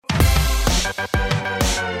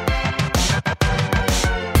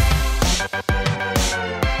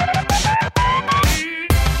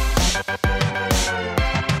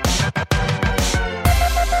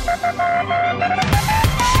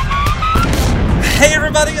Hey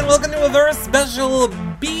everybody, and welcome to a very special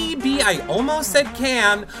I almost said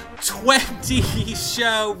 20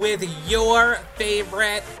 show with your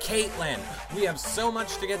favorite Kaitlyn. We have so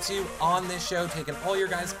much to get to on this show, taking all your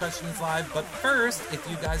guys' questions live. But first, if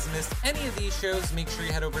you guys missed any of these shows, make sure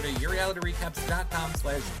you head over to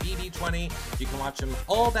yourrealityrecaps.com/BB20. You can watch them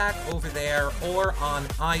all back over there or on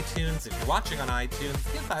iTunes. If you're watching on iTunes,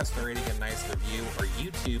 give 5-star rating, a nice review, or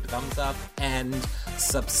YouTube thumbs up and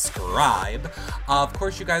subscribe. Of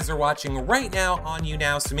course, you guys are watching right now on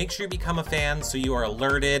YouNow, so make sure you become a fan so you are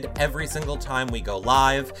alerted every single time we go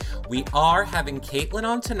live. We are having Kaitlyn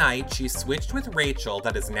on tonight. She switched with Rachel.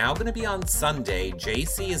 That is now going to be on Sunday.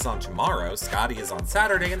 JC is on tomorrow. Scotty is on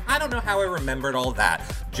Saturday. And I don't know how I remembered all that.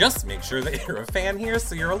 Just make sure that you're a fan here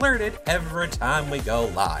so you're alerted every time we go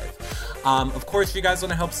live. Of course, if you guys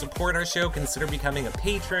want to help support our show, consider becoming a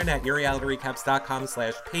patron at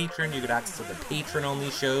yourrealityrecaps.com/patron. You get access to the patron-only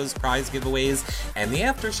shows, prize giveaways, and the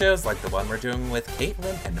after shows like the one we're doing with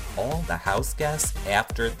Kaitlyn and all the house guests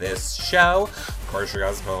after this show. Of course, you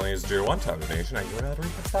guys can always do a one-time donation at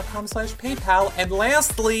yourrealityrecaps.com/patron. And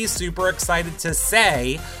lastly, super excited to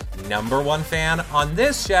say, #1 fan on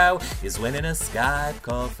this show is winning a Skype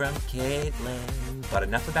call from Kaitlyn. But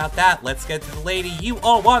enough about that. Let's get to the lady you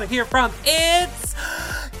all want to hear from. It's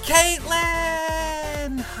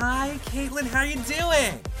Kaitlyn! Hi, Kaitlyn. How are you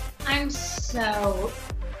doing? I'm so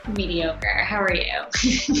mediocre. How are you?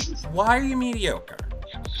 Why are you mediocre?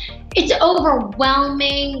 It's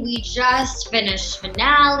overwhelming. We just finished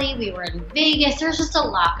finale. We were in Vegas. There's just a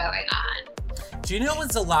lot going on. Do you know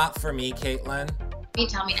what's a lot for me, Kaitlyn? You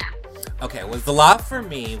tell me now. Okay, what's a lot for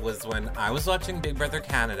me was when I was watching Big Brother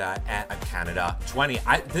Canada at Canada 20.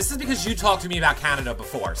 This is because you talked to me about Canada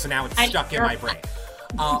before, so now it's stuck in my brain.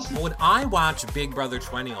 When I watched Big Brother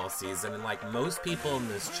 20 all season, and like most people in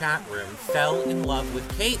this chat room fell in love with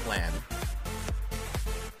Kaitlyn.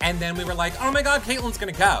 And then we were like, oh my god, Kaitlyn's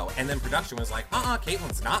gonna go. And then production was like,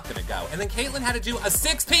 Kaitlyn's not gonna go. And then Kaitlyn had to do a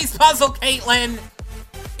 6-piece puzzle, Kaitlyn!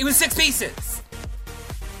 It was 6 pieces.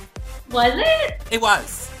 Was it? It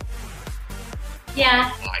was. Yeah.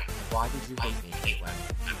 Why did you hate me, Kaitlyn?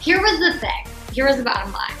 Here was the thing. Here was the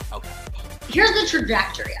bottom line. Okay. Here's the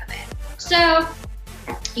trajectory of it. So,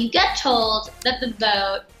 you get told that the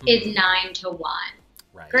vote is 9-1.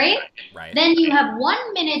 Right. Great? Right. Then you have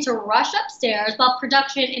 1 minute to rush upstairs while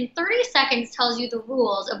production in 30 seconds tells you the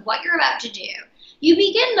rules of what you're about to do. You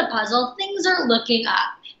begin the puzzle, things are looking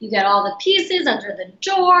up. You get all the pieces under the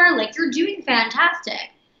door, like you're doing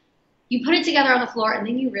fantastic. You put it together on the floor and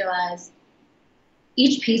then you realize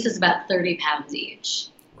each piece is about 30 pounds each.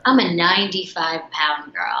 Right. I'm a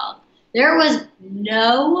 95-pound girl. There was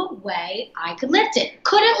no way I could lift it.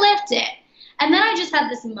 Couldn't lift it. And then I just had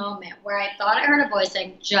this moment where I thought I heard a voice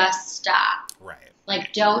saying, just stop. Right.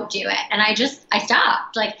 Like, don't do it. And I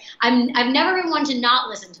stopped. Like, I've never been one to not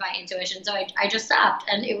listen to my intuition, so I just stopped.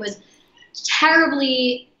 And it was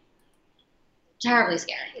terribly, terribly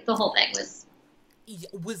scary. The whole thing was.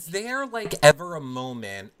 Was there, like, ever a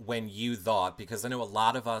moment when you thought, because I know a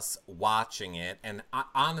lot of us watching it, and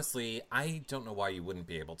honestly, I don't know why you wouldn't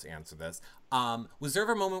be able to answer this, was there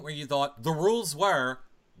ever a moment where you thought the rules were,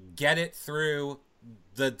 get it through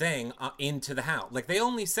the thing into the house? Like, they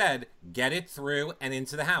only said, get it through and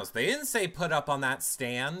into the house. They didn't say put up on that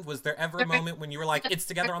stand. Was there ever a moment when you were like, it's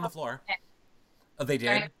together on the floor? Oh, they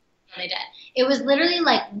did? They did. It was literally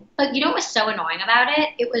like, but you know what was so annoying about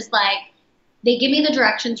it? It was like, they give me the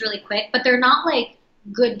directions really quick, but they're not like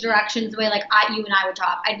good directions the way like you and I would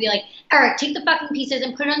talk. I'd be like, Eric, take the fucking pieces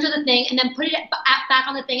and put it under the thing and then put it back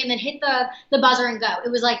on the thing and then hit the buzzer and go.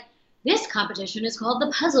 It was like, this competition is called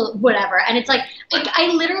the puzzle, whatever. And it's like I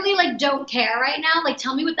literally like don't care right now. Like,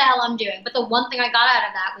 tell me what the hell I'm doing. But the one thing I got out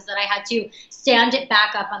of that was that I had to stand it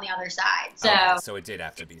back up on the other side. So, okay, so it did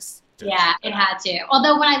have to be. Yeah, it had to.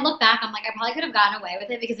 Although when I look back, I'm like, I probably could have gotten away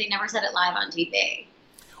with it because they never said it live on TV.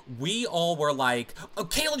 We all were like, oh,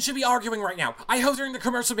 Kaitlyn should be arguing right now. I hope during the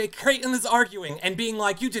commercial break, Kaitlyn is arguing and being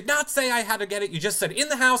like, you did not say I had to get it. You just said in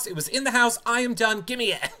the house. It was in the house. I am done. Give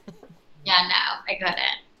me it. Yeah, no, I couldn't.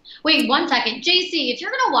 Wait, 1 second. JC, if you're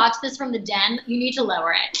going to watch this from the den, you need to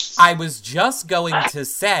lower it. I was just going to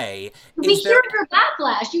say. We hear your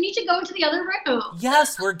backlash. You need to go into the other room.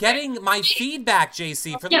 Yes, we're getting my feedback,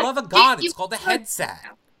 JC. For the love of God, it's called a headset.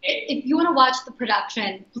 If you want to watch the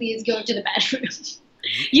production, please go to the bedroom.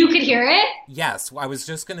 You could hear it? Yes, I was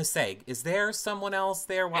just going to say, is there someone else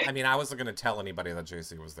there? Well, I mean, I wasn't going to tell anybody that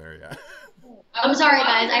JC was there yet. I'm sorry,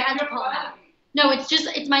 guys. I had to call him out. No,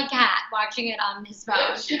 it's my cat watching it on his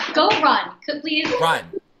phone. Go run. Please. Run.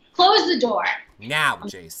 Close the door. Now,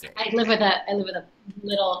 JC. I live with a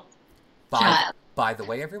little child. By the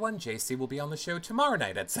way, everyone, JC will be on the show tomorrow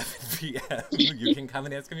night at 7 p.m. You can come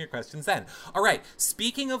and ask him your questions then. All right,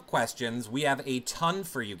 speaking of questions, we have a ton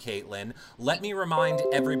for you, Kaitlyn. Let me remind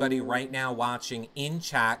everybody right now watching in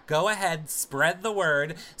chat, go ahead, spread the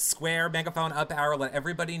word, square, megaphone, up arrow, let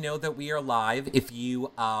everybody know that we are live. If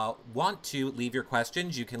you want to leave your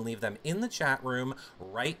questions, you can leave them in the chat room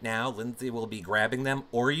right now. Lindsay will be grabbing them,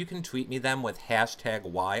 or you can tweet me them with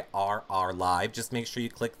hashtag YRRLive. Just make sure you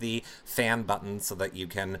click the fan button so that you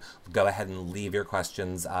can go ahead and leave your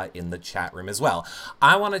questions in the chat room as well.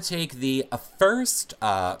 I want to take the first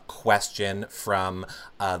question from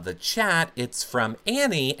the chat. It's from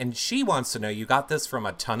Annie, and she wants to know, you got this from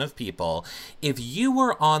a ton of people, if you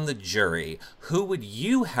were on the jury, who would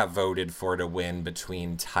you have voted for to win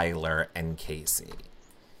between Tyler and Casey?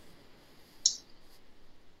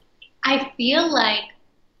 I feel like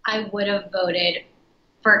I would have voted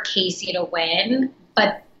for Casey to win,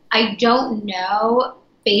 but I don't know,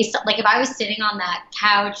 based on, like, if I was sitting on that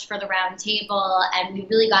couch for the round table and we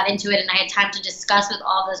really got into it and I had time to discuss with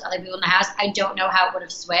all those other people in the house, I don't know how it would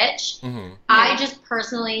have switched. Mm-hmm. I just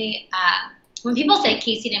personally, when people say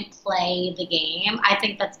Casey didn't play the game, I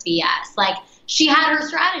think that's BS. Like, she had her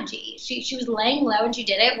strategy. She was laying low and she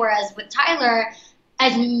did it, whereas with Tyler,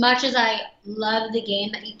 as much as I love the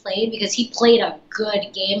game that he played, because he played a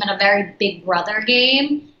good game and a very big brother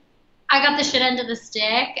game, I got the shit end of the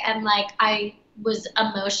stick, and, like, I was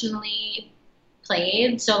emotionally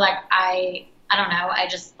played. So, like, I don't know. I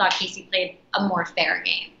just thought Casey played a more fair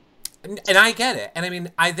game. And I get it. And I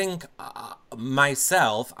mean, I think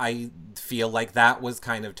myself, I feel like that was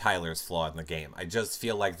kind of Tyler's flaw in the game. I just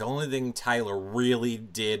feel like the only thing Tyler really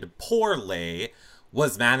did poorly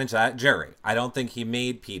was manage that jury. I don't think he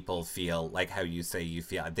made people feel like how you say you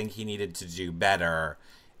feel. I think he needed to do better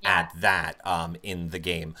at that in the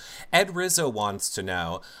game. Ed Rizzo wants to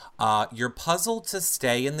know, your puzzle to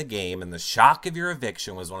stay in the game and the shock of your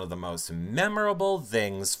eviction was one of the most memorable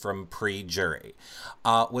things from pre-jury.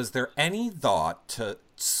 Was there any thought to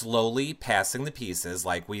slowly passing the pieces,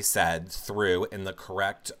 like we said, through in the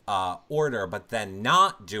correct order, but then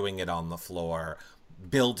not doing it on the floor,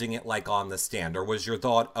 building it like on the stand? Or was your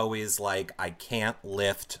thought always like, I can't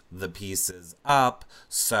lift the pieces up,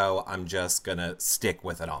 so I'm just gonna stick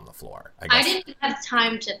with it on the floor? I didn't have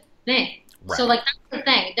time to think. Right. So, like, that's the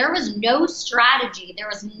thing. There was no strategy. There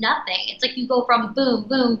was nothing. It's like you go from boom,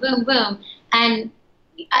 boom, boom, boom, and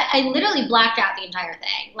I literally blacked out the entire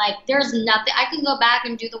thing. Like, there's nothing. I can go back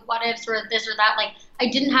and do the what ifs or this or that. Like, I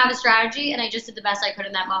didn't have a strategy, and I just did the best I could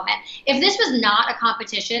in that moment. If this was not a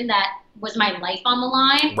competition that was my life on the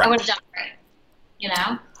line, right, I would have done great. You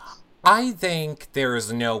know? I think there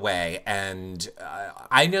is no way, and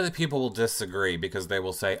I know that people will disagree because they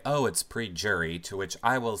will say, oh, it's pre-jury, to which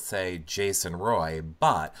I will say Jason Roy,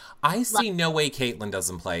 but I see no way Kaitlyn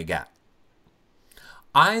doesn't play again.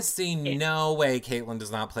 I see no way Kaitlyn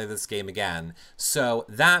does not play this game again. So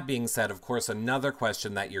that being said, of course, another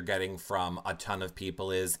question that you're getting from a ton of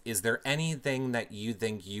people is there anything that you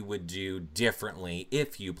think you would do differently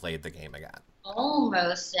if you played the game again?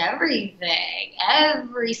 Almost everything.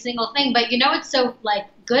 Every single thing. But you know what's so, like,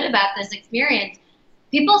 good about this experience?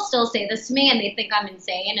 People still say this to me and they think I'm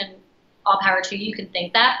insane, and all power to you, you can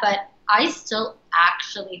think that, but I still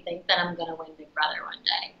actually think that I'm going to win Big Brother one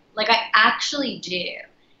day. Like, I actually do.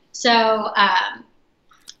 So I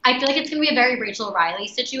feel like it's going to be a very Rachel Riley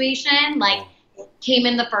situation. Like, came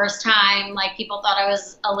in the first time, like, people thought I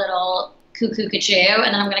was a little cuckoo-cuckoo,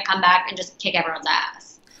 and then I'm going to come back and just kick everyone's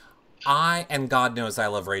ass. And God knows I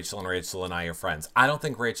love Rachel, and Rachel and I are friends. I don't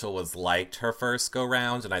think Rachel was liked her first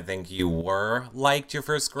go-round, and I think you were liked your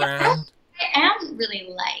first go-round. I am really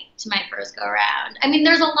liked my first go-round. I mean,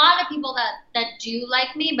 there's a lot of people that do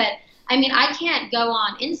like me, but I mean, I can't go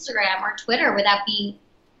on Instagram or Twitter without being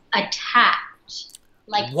attacked.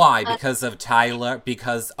 Like, why? Because of Tyler?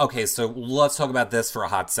 Because, okay, so let's talk about this for a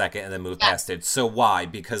hot second and then move past it. So why?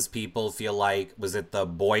 Because people feel like, was it the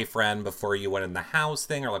boyfriend before you went in the house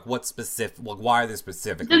thing? Or, like, what specific, like, why are there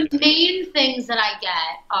specific? The main things that I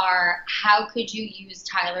get are, how could you use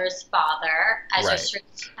Tyler's father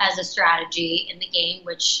as a strategy in the game,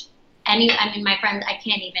 which I mean, my friends, I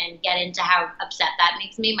can't even get into how upset that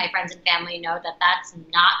makes me. My friends and family know that that's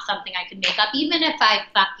not something I could make up, even if I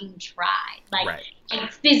fucking tried. Like, I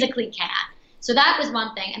physically can't. So that was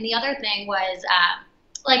one thing. And the other thing was,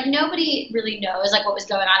 like, nobody really knows, like, what was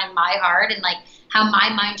going on in my heart and, like, how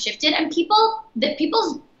my mind shifted. And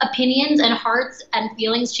people's opinions and hearts and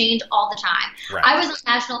feelings change all the time. Right. I was on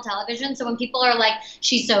national television, so when people are like,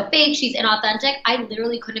 she's so fake, she's inauthentic, I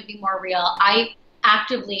literally couldn't be more real. I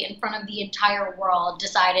actively, in front of the entire world,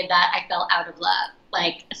 decided that I fell out of love.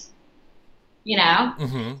 Like, you know?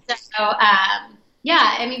 Mm-hmm. So,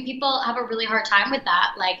 yeah, I mean, people have a really hard time with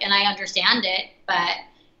that, like, and I understand it, but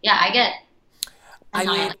yeah, I get I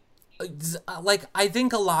mean, annoyed. like, I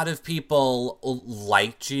think a lot of people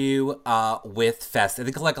liked you with Fest. I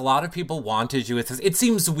think like a lot of people wanted you with Fest. It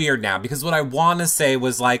seems weird now because what I want to say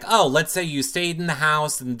was like, oh, let's say you stayed in the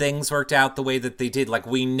house and things worked out the way that they did. Like,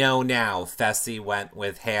 we know now Fessy went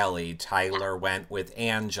with Haley, Tyler went with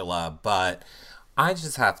Angela, but I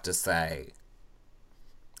just have to say,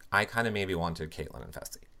 I kind of maybe wanted Kaitlyn and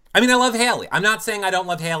Fessy. I mean, I love Haley. I'm not saying I don't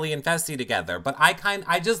love Haley and Fessy together, but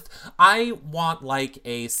I want like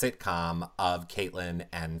a sitcom of Kaitlyn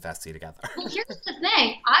and Fessy together. Well, here's the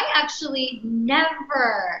thing. I actually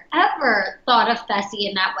never, ever thought of Fessy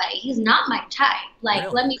in that way. He's not my type.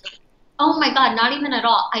 Like, Really? oh my God, not even at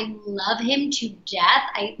all. I love him to death.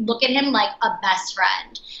 I look at him like a best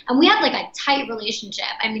friend. And we have like a tight relationship.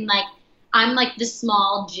 I mean, like, I'm like the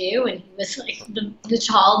small Jew and he was like the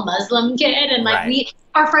tall Muslim kid. And like, Right.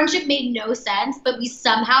 our friendship made no sense, but we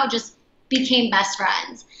somehow just became best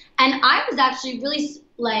friends. And I was actually really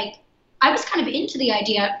like, I was kind of into the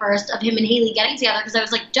idea at first of him and Haley getting together because I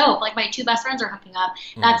was like, dope, like my two best friends are hooking up.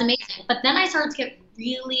 That's Mm. amazing. But then I started to get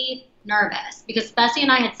really nervous because Bessie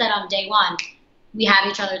and I had said on day one, we have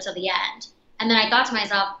each other till the end. And then I thought to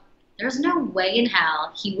myself, there's no way in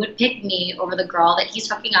hell he would pick me over the girl that he's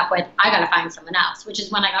hooking up with. I gotta find someone else, which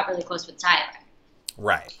is when I got really close with Tyler.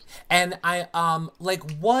 Right. And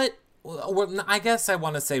like what well, I guess I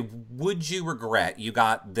want to say, would you regret, you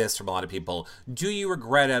got this from a lot of people, do you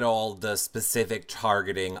regret at all the specific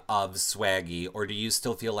targeting of Swaggy, or do you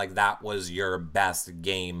still feel like that was your best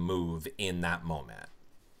game move in that moment?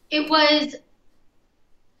 It was,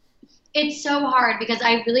 it's so hard because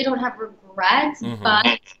I really don't have regrets, Mm-hmm.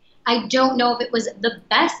 but I don't know if it was the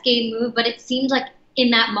best game move, but it seemed like in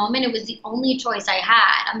that moment it was the only choice I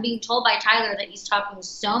had. I'm being told by Tyler that he's talking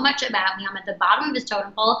so much about me. I'm at the bottom of his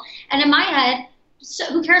totem pole. And in my head, so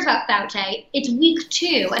who cares about Faute? It's week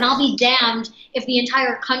 2, and I'll be damned if the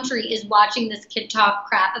entire country is watching this kid talk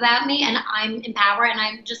crap about me and I'm in power and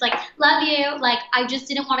I'm just like, love you. Like, I just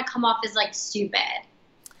didn't want to come off as like stupid.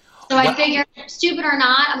 So I Well, figured, stupid or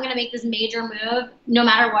not, I'm going to make this major move. No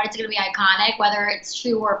matter what, it's going to be iconic, whether it's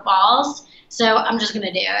true or false. So I'm just going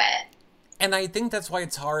to do it. and I think that's why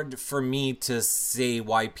it's hard for me to say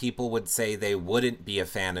why people would say they wouldn't be a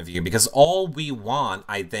fan of you. Because all we want,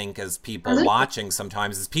 I think, as people watching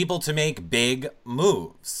sometimes is people to make big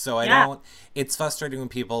moves. So I Yeah. don't, it's frustrating when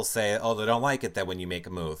people say, oh, they don't like it that when you make a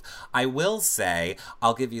move. I will say,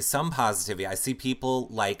 I'll give you some positivity. I see people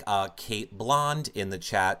like Kate Blonde in the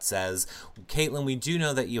chat says, Kaitlyn, we do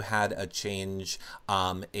know that you had a change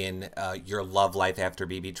in your love life after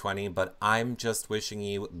BB20, but I'm just wishing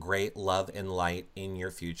you great love and light in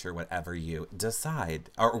your future, whatever you decide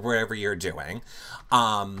or whatever you're doing.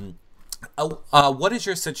 What is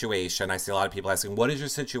your situation? I see a lot of people asking, what is your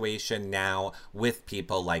situation now with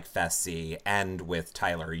people like Fessy and with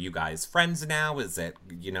Tyler? Are you guys friends now? Is it,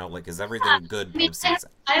 like, is Yeah. everything good I mean, post-season?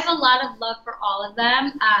 I have a lot of love for all of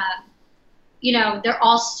them. They're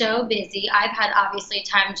all so busy. I've had obviously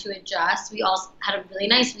time to adjust. We all had a really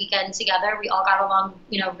nice weekend together. We all got along,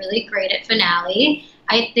 really great at finale.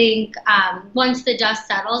 I think once the dust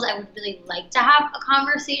settles, I would really like to have a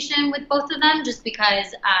conversation with both of them just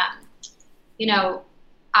because,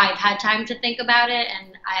 I've had time to think about it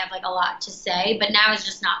and I have like a lot to say, but now is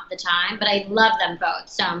just not the time. But I love them both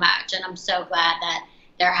so much, and I'm so glad that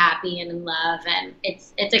they're happy and in love, and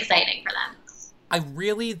it's exciting for them. I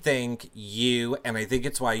really think you, and I think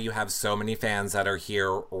it's why you have so many fans that are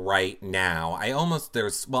here right now. I'm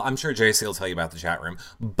sure JC will tell you about the chat room,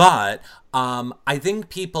 but I think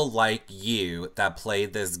people like you that play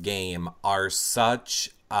this game are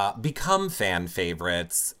become fan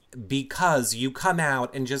favorites because you come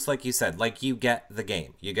out and just like you said, like you get the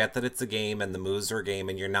game. You get that it's a game and the moves are a game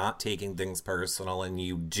and you're not taking things personal and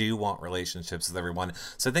you do want relationships with everyone.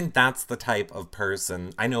 So I think that's the type of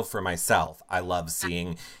person, I know for myself, I love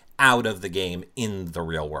seeing out of the game in the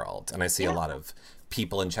real world. And I see a lot of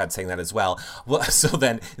people in chat saying that as well. Well, so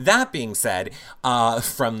then, that being said,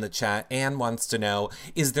 from the chat, Anne wants to know,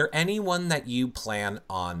 is there anyone that you plan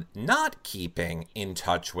on not keeping in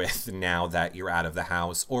touch with now that you're out of the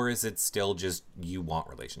house, or is it still just you want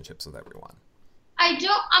relationships with everyone?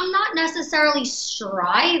 I'm not necessarily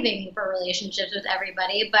striving for relationships with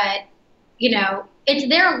everybody, but it's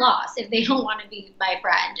their loss if they don't want to be my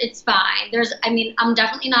friend. It's fine. I'm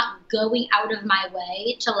definitely not going out of my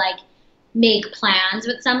way to like make plans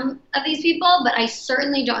with some of these people, but I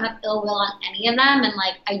certainly don't have ill will on any of them. And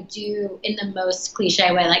like, I do in the most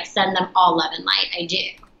cliche way, like send them all love and light. I do.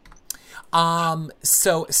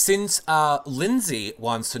 So since Lindsay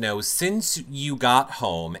wants to know, since you got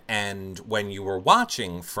home and when you were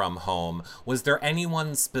watching from home, was there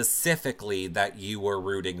anyone specifically that you were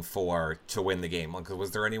rooting for to win the game? Like,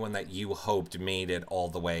 was there anyone that you hoped made it all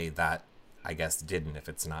the way that I guess didn't, if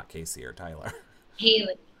it's not Casey or Tyler?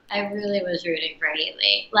 Haley. I really was rooting for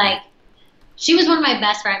Haley. Like, she was one of my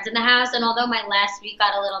best friends in the house, and although my last week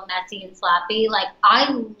got a little messy and sloppy, like,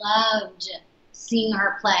 I loved seeing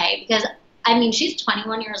her play because, I mean, she's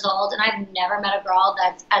 21 years old, and I've never met a girl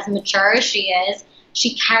that's as mature as she is.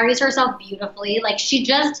 She carries herself beautifully. Like, she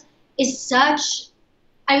just is such,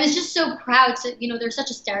 I was just so proud to, there's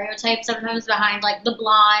such a stereotype sometimes behind, like, the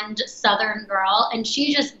blonde Southern girl, and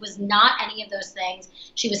she just was not any of those things.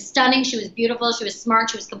 She was stunning, she was beautiful, she was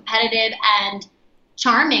smart, she was competitive, and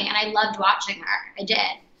charming, and I loved watching her. I did.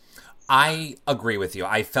 I agree with you.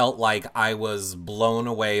 I felt like I was blown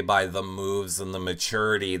away by the moves and the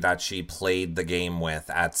maturity that she played the game with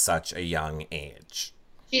at such a young age.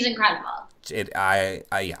 She's incredible.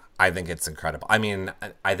 Yeah, I think it's incredible. I mean,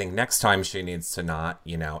 I think next time she needs to not,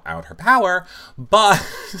 out her power, but...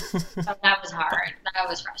 Oh, that was hard. That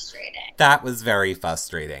was frustrating. That was very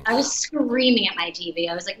frustrating. I was screaming at my TV.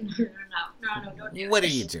 I was like, no, don't do it. What are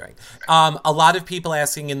you doing? A lot of people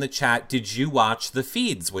asking in the chat, did you watch the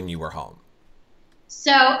feeds when you were home?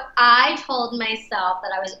 So I told myself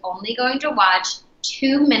that I was only going to watch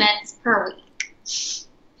 2 minutes per week.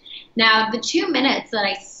 Now, the 2 minutes that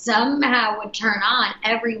I somehow would turn on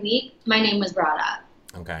every week, my name was brought up.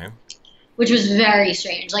 Okay. Which was very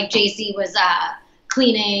strange. Like, JC was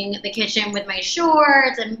cleaning the kitchen with my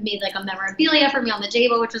shorts and made, like, a memorabilia for me on the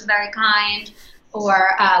table, which was very kind. Or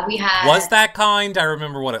we had... Was that kind? I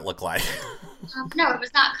remember what it looked like. No, it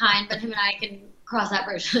was not kind, but him and I can cross that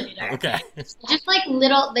bridge later. Okay. Just, like,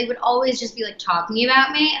 they would always just be, like, talking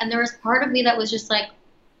about me, and there was part of me that was just like,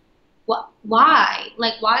 why?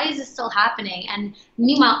 Like, why is this still happening? And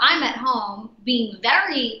meanwhile, I'm at home being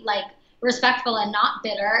very, like, respectful and not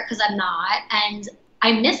bitter, because I'm not, and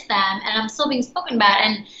I miss them, and I'm still being spoken about.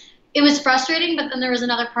 And it was frustrating, but then there was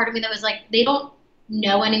another part of me that was like, they don't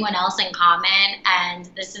know anyone else in common, and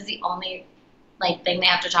this is the only, like, thing they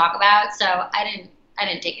have to talk about. So I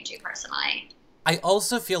didn't take it too personally. I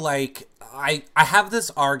also feel like I have this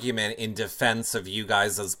argument in defense of you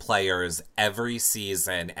guys as players every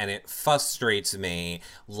season, and it frustrates me.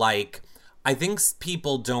 Like, I think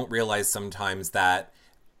people don't realize sometimes that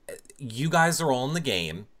you guys are all in the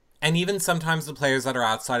game, and even sometimes the players that are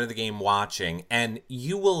outside of the game watching, and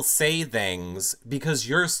you will say things because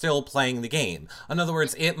you're still playing the game. In other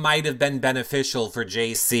words, it might have been beneficial for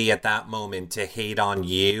JC at that moment to hate on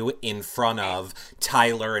you in front of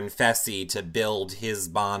Tyler and Fessy to build his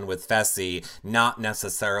bond with Fessy, not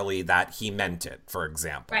necessarily that he meant it, for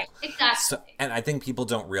example. Right, exactly. So, and I think people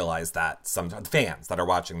don't realize that sometimes. Fans that are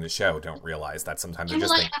watching the show don't realize that sometimes. And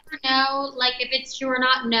will I ever know, like, if it's true or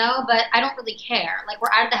not? No, but I don't really care. Like,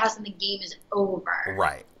 we're out of the house and the game is over.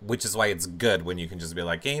 Right. Which is why it's good when you can just be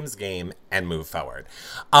like, game's game, and move forward.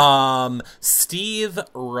 Steve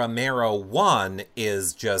Romero 1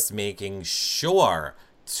 is just making sure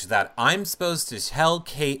that I'm supposed to tell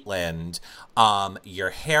Kaitlyn, your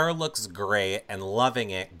hair looks great and loving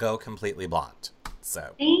it, go completely blonde.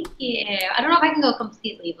 So thank you. I don't know if I can go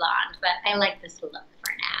completely blonde, but I like this look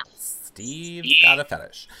for now. Steve's got a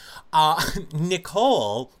fetish.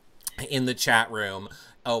 Nicole in the chat room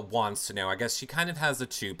wants to know, I guess she kind of has a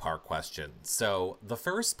two-part question. So the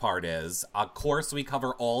first part is, of course, we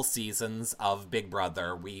cover all seasons of Big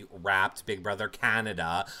Brother. We wrapped Big Brother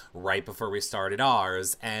Canada right before we started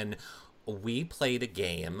ours, and we played a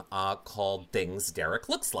game called Things Derek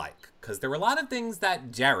Looks Like. Because there were a lot of things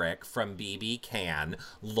that Derek from BB Can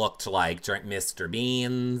looked like during Mr.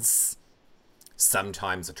 Beans,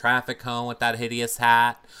 sometimes a traffic cone with that hideous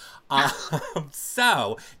hat.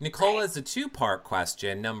 So, Nicole has a two-part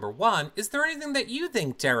question. Number one, is there anything that you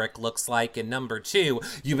think Derek looks like? And number two,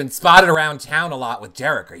 you've been spotted around town a lot with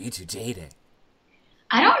Derek. Are you two dating?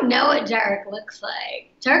 I don't know what Derek looks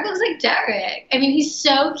like. Derek looks like Derek. I mean, he's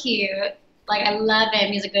so cute. Like, I love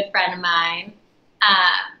him. He's a good friend of mine.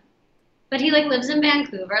 But he, like, lives in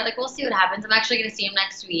Vancouver. Like, we'll see what happens. I'm actually going to see him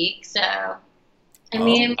next week. So, I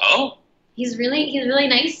mean, he's really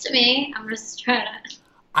nice to me. I'm just trying to...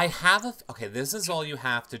 I have okay, this is all you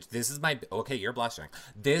have to, okay, you're blushing.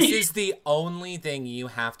 This is the only thing you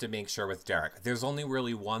have to make sure with Derek. There's only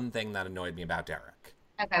really one thing that annoyed me about Derek.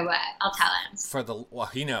 Okay, what? I'll tell him. Well,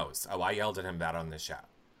 he knows. Oh, I yelled at him about it on this show.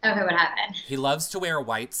 Okay, what happened? He loves to wear a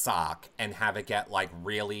white sock and have it get, like,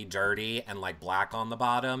 really dirty and, like, black on the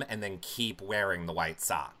bottom and then keep wearing the white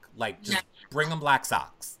sock. Like, just bring him black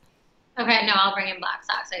socks. Okay, no, I'll bring in black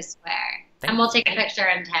socks, I swear. And Thank we'll you. take a picture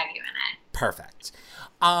and tag you in it. Perfect.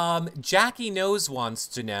 Jackie Knows wants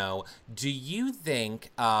to know, do you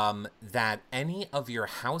think that any of your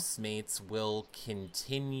housemates will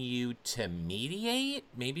continue to mediate?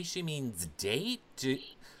 Maybe she means date?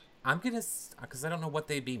 I'm gonna, because I don't know what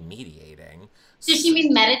they'd be mediating. Does she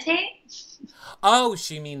mean meditate? Oh,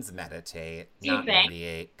 she means meditate, Do you not think?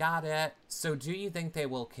 mediate. Got it. So do you think they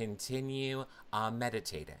will continue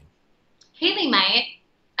meditating? Haley might.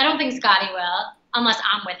 I don't think Scotty will, unless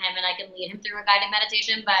I'm with him and I can lead him through a guided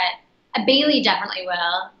meditation. But Bailey definitely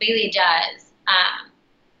will. Bailey does.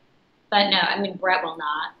 But no, I mean Brett will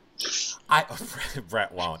not. I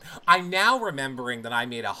Brett won't. I'm now remembering that I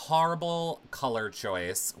made a horrible color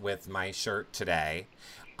choice with my shirt today.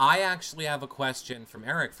 I actually have a question from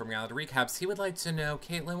Eric from Reality Recaps. He would like to know,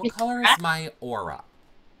 Kaitlyn, what color is my aura?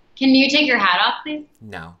 Can you take your hat off, please?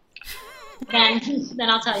 No. Then, then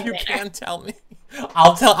I'll tell you You later. can't tell me.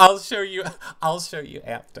 I'll show you. I'll show you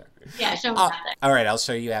after. Yeah, show me after. All right, I'll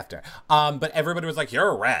show you after. But everybody was like,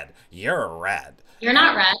 "You're red. You're red." You're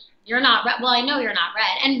not red. You're not red. Well, I know you're not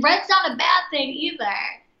red, and red's not a bad thing either.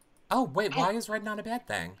 Oh wait, why is red not a bad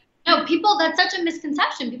thing? No, people. That's such a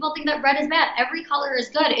misconception. People think that red is bad. Every color is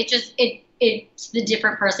good. It's the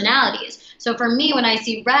different personalities. So for me, when I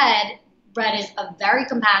see red, red is a very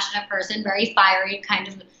compassionate person, very fiery, kind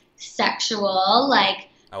of sexual. Like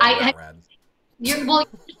Oh, I'm not red. you're you're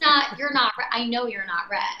not. I know you're not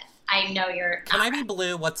red. I know you're. Can not I be red.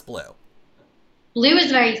 blue? What's blue? Blue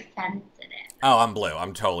is very sensitive. Oh, I'm blue.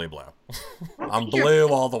 I'm totally blue. I'm You're- blue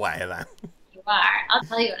all the way then. You are. I'll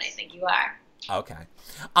tell you what I think you are. Okay.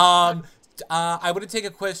 I want to take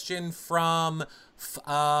a question from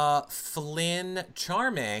Flynn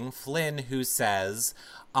Charming. Flynn, who says,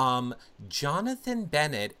 Jonathan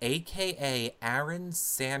Bennett, aka Aaron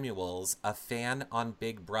Samuels, a fan on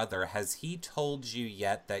Big Brother, has he told you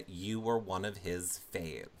yet that you were one of his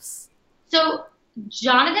faves? So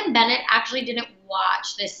Jonathan Bennett actually didn't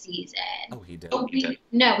watch this season. Oh, he did. But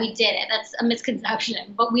no, we didn't. That's a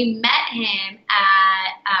misconception. But we met him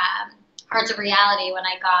at Hearts of Reality when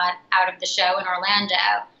I got out of the show in Orlando.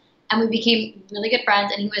 And we became really good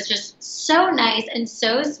friends. And he was just so nice and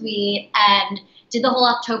so sweet and did the whole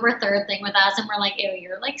October 3rd thing with us. And we're like, ew,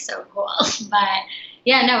 you're like so cool. But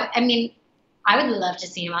yeah, no, I mean, I would love to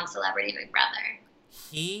see him on Celebrity Big Brother.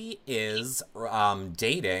 He is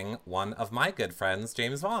dating one of my good friends,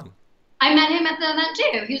 James Vaughn. I met him at the event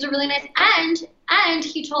too. He was a really nice, and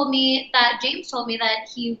he told me that James told me that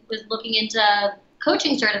he was looking into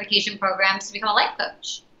coaching certification programs to become a life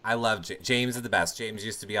coach. I love James is the best. James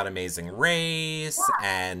used to be on Amazing Race,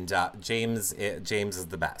 and James is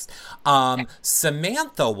the best.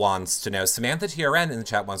 Samantha wants to know, Samantha TRN in the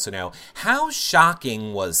chat wants to know, how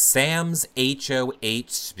shocking was Sam's HOH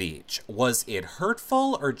speech? Was it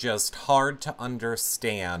hurtful or just hard to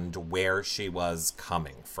understand where she was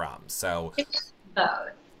coming from? So It was both.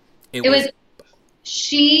 it was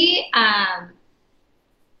She, I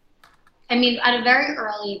mean, at a very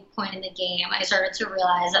early point in the game, I started to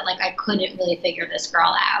realize that, like, I couldn't really figure this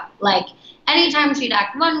girl out. Like, anytime she'd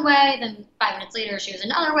act one way, then 5 minutes later she was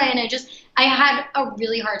another way, and I had a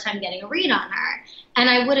really hard time getting a read on her. And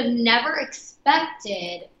I would have never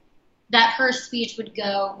expected that her speech would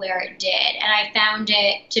go where it did. And I found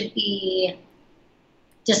it to be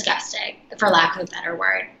disgusting, for lack of a better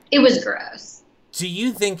word. It was gross. Do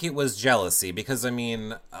you think it was jealousy? Because, I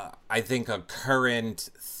mean, I think a current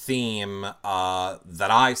theme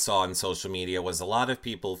that I saw on social media was a lot of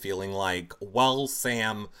people feeling like, while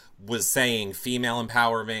Sam was saying female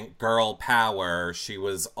empowerment, girl power, she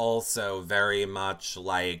was also very much,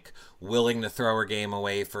 like, willing to throw her game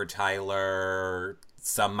away for Tyler.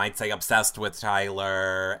 Some might say obsessed with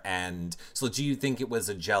Tyler. And so do you think it was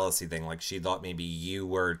a jealousy thing? Like she thought maybe you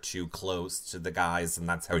were too close to the guys and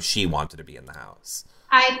that's how she wanted to be in the house?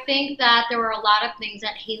 I think that there were a lot of things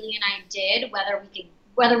that Haley and I did,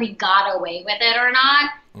 whether we got away with it or not,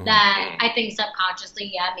 that I think subconsciously,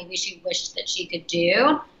 yeah, maybe she wished that she could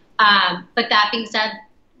do. But that being said,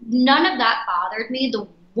 none of that bothered me. The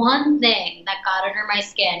one thing that got under my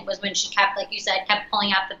skin was when she kept, like you said, kept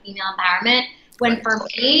pulling out the female empowerment. When for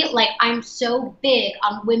me, like, I'm so big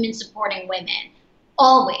on women supporting women.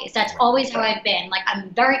 Always. That's always how I've been. Like, I'm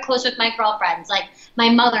very close with my girlfriends. Like, my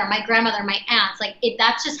mother, my grandmother, my aunts. Like,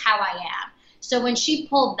 that's just how I am. So when she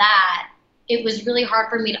pulled that, it was really hard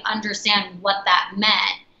for me to understand what that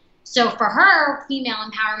meant. So for her, female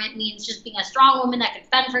empowerment means just being a strong woman that can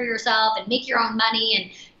fend for yourself and make your own money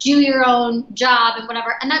and do your own job and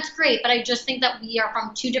whatever. And that's great. But I just think that we are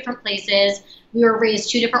from two different places. We were raised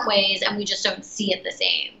two different ways and we just don't see it the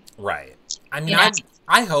same. Right. I mean,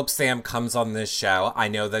 I hope Sam comes on this show. I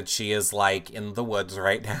know that she is like in the woods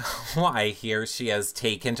right now. I hear she has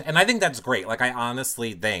taken, and I think that's great. Like, I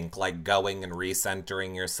honestly think like going and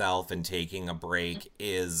recentering yourself and taking a break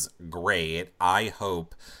is great. I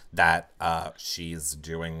hope that she's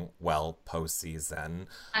doing well postseason.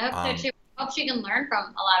 I hope so too. I hope she can learn from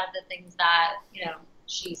a lot of the things that,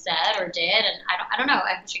 she said or did, and I don't know.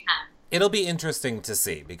 I hope she can. It'll be interesting to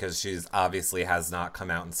see because she's obviously has not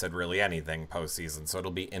come out and said really anything postseason. So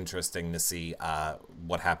it'll be interesting to see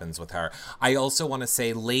what happens with her. I also want to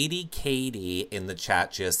say Lady Katie in the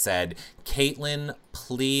chat just said, Kaitlyn,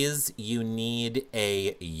 please, you need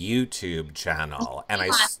a YouTube channel. And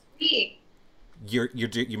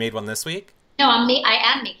you made one this week? No, I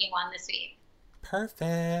am making one this week.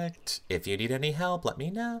 Perfect. If you need any help, let me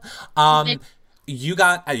know. You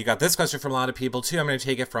got this question from a lot of people too. I'm going to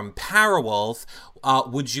take it from Parawolf.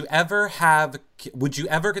 Would you ever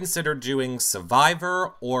consider doing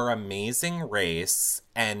Survivor or Amazing Race?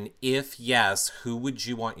 And if yes, who would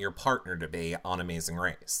you want your partner to be on Amazing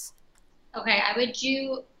Race? Okay, I would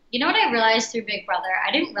do. You know what I realized through Big Brother?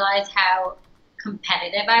 I didn't realize how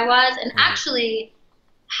competitive I was, and actually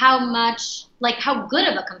how good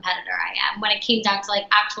of a competitor I am when it came down to like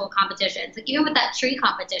actual competitions. Like even with that tree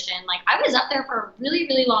competition, like I was up there for a really,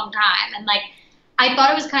 really long time. And like, I thought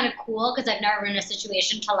it was kind of cool because I've never been in a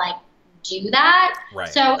situation to like do that. Right.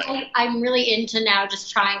 So I'm really into now just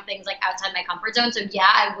trying things like outside my comfort zone. So yeah,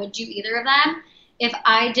 I would do either of them. If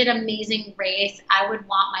I did Amazing Race, I would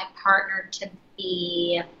want my partner to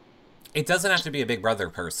be. It doesn't have to be a Big Brother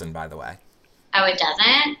person, by the way. Oh, it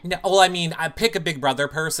doesn't? No, well, I mean, I pick a Big Brother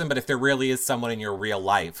person, but if there really is someone in your real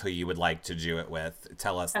life who you would like to do it with,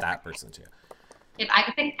 tell us that person too. If I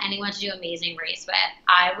could pick anyone to do Amazing Race with,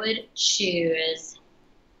 I would choose.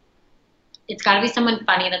 It's got to be someone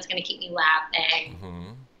funny that's going to keep me laughing.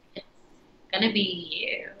 Mm-hmm. It's going to be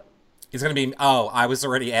you. It's going to be, I was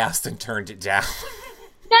already asked and turned it down.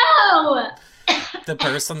 No! The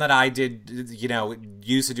person that I did,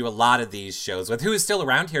 used to do a lot of these shows with, who is still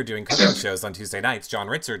around here doing cooking shows on Tuesday nights, John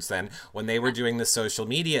Richardson, when they were doing the social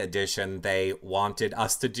media edition, they wanted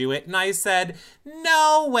us to do it. And I said,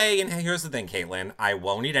 no way. And here's the thing, Kaitlyn, I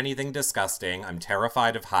won't eat anything disgusting. I'm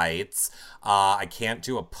terrified of heights. I can't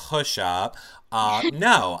do a push-up.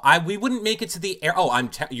 No, we wouldn't make it to the air. Oh,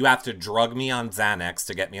 you have to drug me on Xanax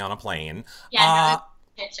to get me on a plane. Yeah,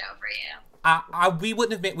 no, it's a show for you. We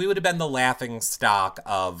would have been the laughing stock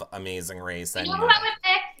of Amazing Race. You know who I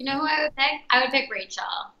would pick? I would pick Rachel.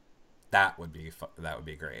 That would be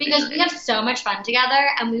great. Because we have so much fun together,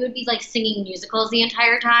 and we would be like singing musicals the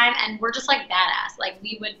entire time, and we're just like badass. Like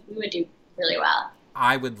we would do really well.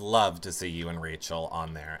 I would love to see you and Rachel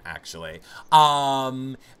on there, actually.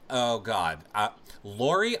 Oh God.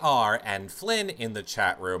 Lori R. and Flynn in the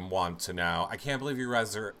chat room want to know, I can't believe you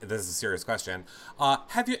guys this is a serious question.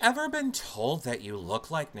 Have you ever been told that you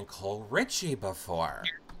look like Nicole Richie before?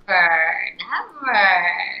 Never.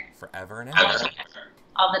 Forever and ever.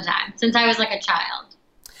 All the time. Since I was like a child.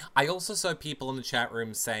 I also saw people in the chat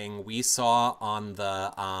room saying we saw on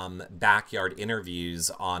the backyard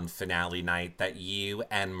interviews on finale night that you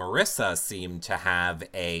and Marissa seem to have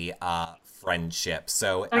a friendship.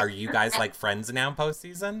 So are you guys like friends now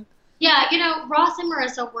postseason? Yeah, Ross and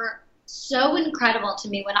Marissa were so incredible to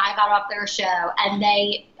me when I got off their show. And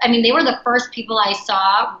they were the first people I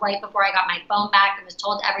saw right before I got my phone back and was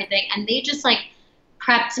told everything. And they just like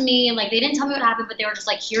prepped me. Like they didn't tell me what happened, but they were just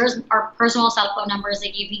like, here's our personal cell phone numbers. They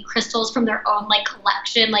gave me crystals from their own like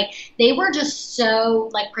collection. Like they were just so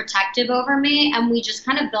like protective over me. And we just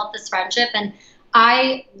kind of built this friendship. And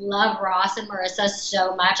I love Ross and Marissa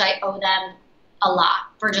so much. I owe them a lot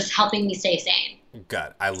for just helping me stay sane.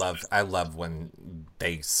 Good. I love when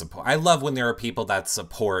they support. I love when there are people that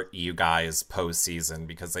support you guys postseason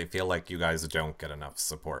because I feel like you guys don't get enough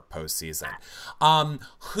support postseason.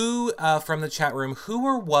 Who from the chat room? Who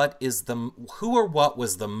or what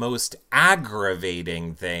was the most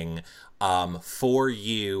aggravating thing for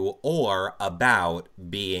you or about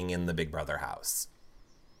being in the Big Brother house?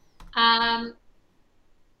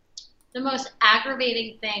 The most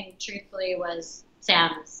aggravating thing, truthfully, was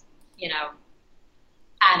Sam's,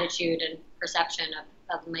 attitude and perception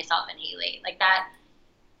of myself and Haley. Like that,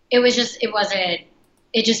 it just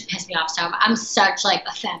pissed me off so much. I'm such like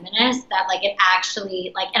a feminist that like it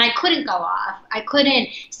actually like, and I couldn't go off. I couldn't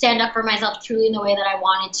stand up for myself truly in the way that I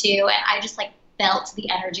wanted to. And I just like felt the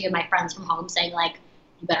energy of my friends from home saying like,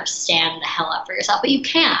 you better stand the hell up for yourself. But you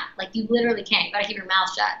can't. Like you literally can't. You gotta keep your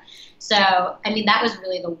mouth shut. So, that was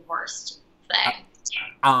really the worst thing.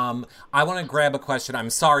 I want to grab a question. I'm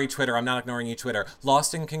sorry, Twitter. I'm not ignoring you, Twitter.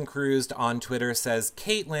 Lost and Confused on Twitter says,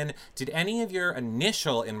 Kaitlyn, did any of your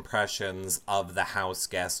initial impressions of the house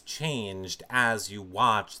guest changed as you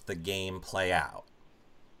watched the game play out?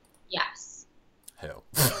 Yes. Who?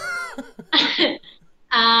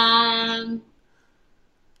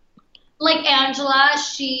 Like Angela,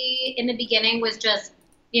 she in the beginning was just,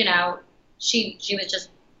 you know, she was just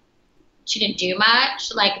she didn't do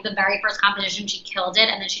much. Like the very first competition, she killed it,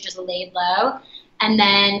 and then she just laid low. And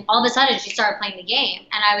then all of a sudden, she started playing the game,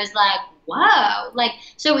 and I was like, "Whoa!" Like,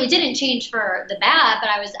 so it didn't change for the bad, but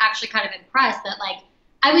I was actually kind of impressed that like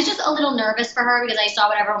I was just a little nervous for her because I saw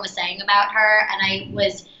what everyone was saying about her, and I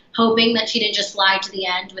was hoping that she didn't just slide to the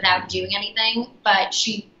end without doing anything. But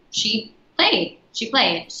she played. She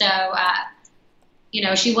played. So you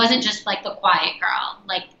know, she wasn't just like the quiet girl.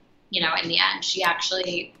 Like, you know, in the end, she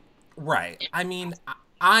actually. Right. I mean,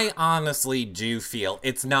 I honestly do feel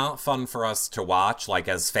it's not fun for us to watch, like,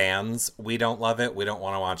 as fans. We don't love it. We don't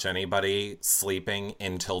want to watch anybody sleeping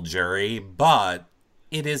until jury, but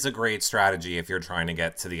it is a great strategy if you're trying to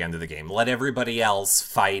get to the end of the game. Let everybody else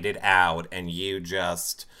fight it out, and you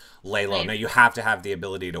just lay low. Now, you have to have the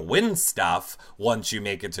ability to win stuff once you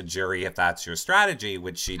make it to jury if that's your strategy,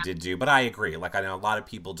 which she did do. But I agree. Like, I know a lot of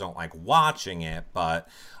people don't like watching it, but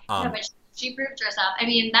No, but she proved herself. I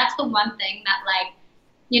mean, that's the one thing that, like,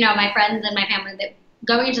 you know, my friends and my family that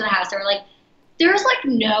going into the house, they were like, there's like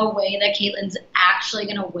no way that Kaitlyn's actually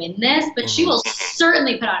gonna win this, but she will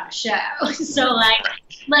certainly put on a show. So like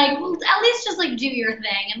well, at least just like do your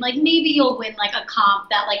thing, and like maybe you'll win like a comp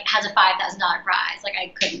that like has a $5,000 prize. Like I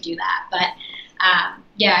couldn't do that, but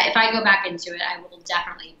yeah, if I go back into it, I will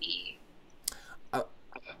definitely be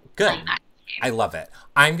good. I love it.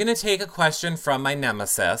 I'm gonna take a question from my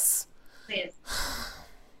nemesis. Please.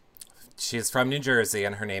 She's from New Jersey,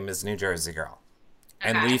 and her name is New Jersey Girl.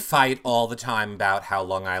 Okay. And we fight all the time about how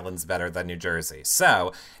Long Island's better than New Jersey.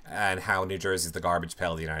 So, and how New Jersey's the garbage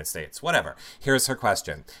pail of the United States. Whatever. Here's her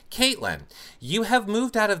question. Kaitlyn, you have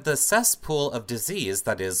moved out of the cesspool of disease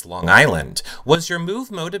that is Long Island. Was your move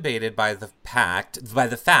motivated by the fact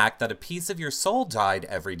that a piece of your soul died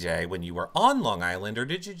every day when you were on Long Island, or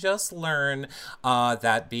did you just learn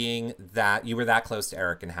that you were that close to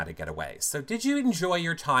Eric and had to get away? So did you enjoy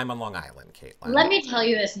your time on Long Island, Kaitlyn? Let me tell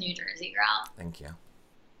you this, New Jersey girl. Thank you.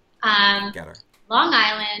 Get her. Long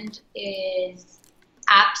Island is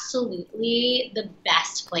absolutely the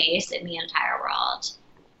best place in the entire world.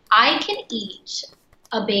 I can eat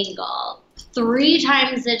a bagel 3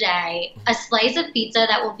 times a day, a slice of pizza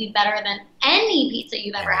that will be better than any pizza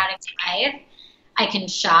you've ever had in your life. I can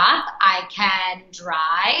shop. I can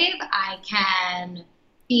drive. I can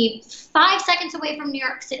be 5 seconds away from New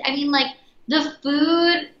York City. I mean, like, the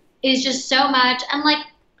food is just so much. And, like,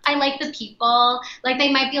 I like the people. Like,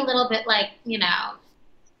 they might be a little bit, like, you know,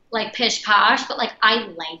 like pish posh, but, like, I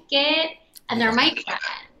like it. And they're my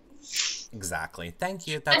friends. Exactly. Thank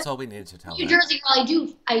you. That's all we needed to tell New Jersey girl,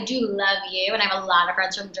 I do love you, and I have a lot of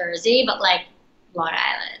friends from Jersey, but, like, Long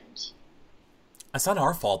Island. It's not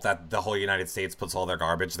our fault that the whole United States puts all their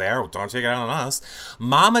garbage there. Don't take it out on us.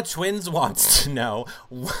 Mama Twins wants to know,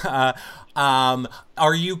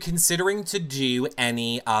 are you considering to do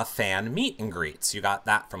any fan meet and greets? You got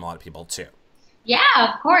that from a lot of people, too. Yeah,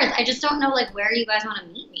 of course. I just don't know, like, where you guys want to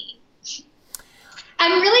meet me.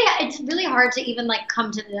 It's really hard to even, like,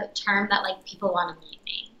 come to the term that, like, people want to meet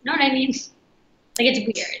me. You know what I mean? Like, it's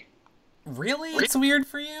weird. Really? It's weird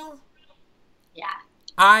for you? Yeah.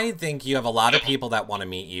 I think you have a lot of people that want to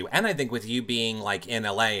meet you, and I think with you being, like, in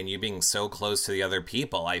LA and you being so close to the other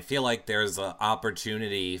people, I feel like there's an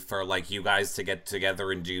opportunity for, like, you guys to get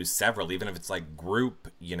together and do several, even if it's, like,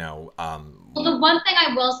 group, you know. Well, the one thing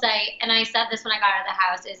I will say, and I said this when I got out of the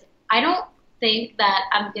house, is I don't think that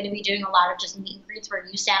I'm going to be doing a lot of just meet and greets where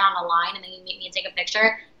you stand on a line and then you meet me and take a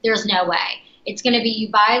picture. There's no way. It's going to be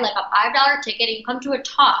you buy like a $5 ticket and you come to a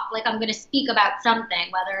talk. Like I'm going to speak about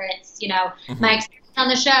something, whether it's, you know, my experience on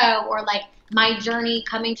the show or like my journey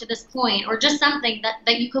coming to this point or just something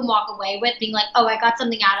that you can walk away with being like, oh, I got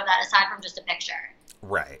something out of that aside from just a picture.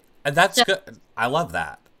 Right. And that's good. I love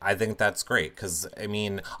that. I think that's great because, I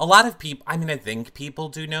mean, a lot of people, I mean, I think people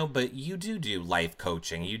do know, but you do life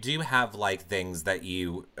coaching. You do have, like, things that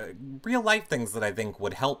you, real life things that I think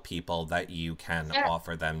would help people that you can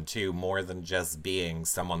offer them to more than just being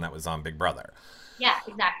someone that was on Big Brother. Yeah,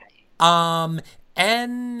 exactly.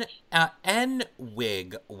 N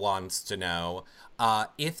Wig wants to know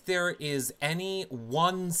if there is any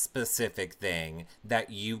one specific thing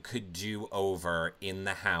that you could do over in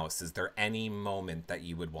the house. Is there any moment that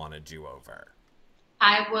you would want to do over?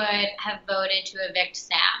 I would have voted to evict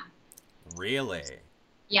Sam. Really?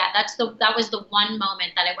 Yeah, that was the one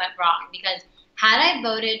moment that it went wrong, because had I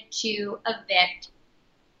voted to evict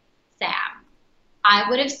Sam, I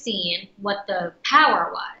would have seen what the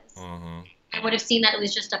power was. Mm-hmm. I would have seen that it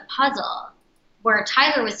was just a puzzle, where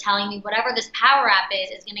Tyler was telling me whatever this power app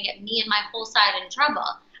is going to get me and my whole side in trouble.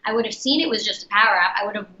 I would have seen it was just a power app. I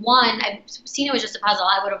would have won. I've seen it was just a puzzle.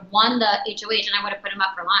 I would have won the HOH, and I would have put him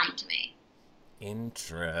up for lying to me.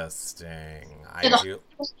 Interesting. So the whole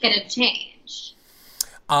could have changed.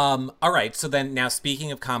 All right, so then now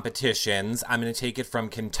speaking of competitions, I'm going to take it from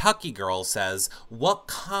Kentucky Girl says, what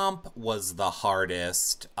comp was the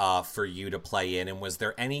hardest for you to play in, and was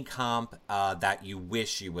there any comp that you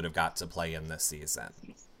wish you would have got to play in this season?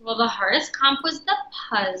 Well, the hardest comp was the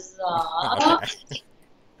puzzle. Okay.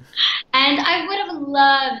 And I would have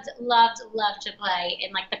loved to play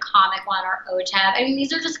in like the comic one or OTEB. I mean,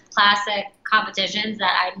 these are just classic competitions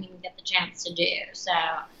that I didn't even get the chance to do. So,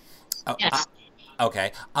 yeah.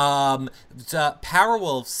 Okay.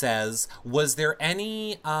 Powerwolf says, was there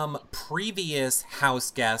any previous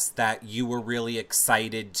house guests that you were really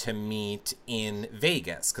excited to meet in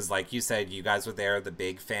Vegas? Because like you said, you guys were there, the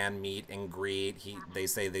big fan meet and greet. They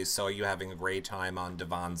say they saw you having a great time on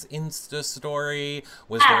Devon's Insta story.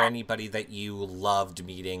 Was there anybody that you loved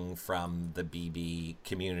meeting from the BB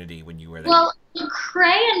community when you were there? Well,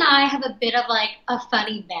 Cray and I have a bit of like a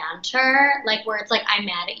funny banter, like where it's like, I'm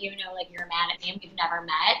mad at you, no, like you're mad at me, and we've never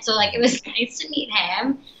met. So like it was nice to meet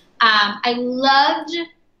him. I loved,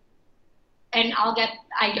 and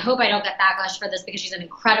I hope I don't get backlash for this because she's an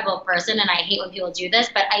incredible person and I hate when people do this,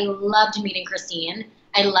 but I loved meeting Christine.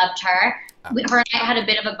 I loved her. Her and I had a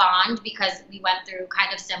bit of a bond because we went through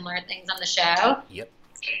kind of similar things on the show. Yep.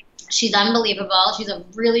 She's unbelievable. She's a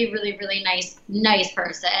really, really, really nice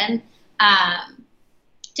person.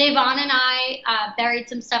 Davon and I buried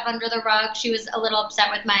some stuff under the rug. She was a little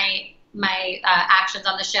upset with my actions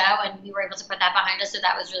on the show, and we were able to put that behind us, so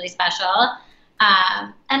that was really special.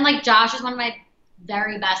 And like Josh is one of my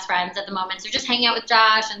very best friends at the moment, so just hanging out with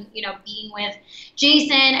Josh and being with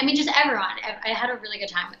Jason. I mean, just everyone. I had a really good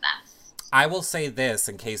time with them. I will say this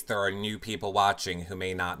in case there are new people watching who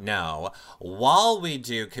may not know. While we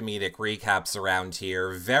do comedic recaps around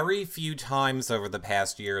here, very few times over the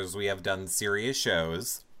past years we have done serious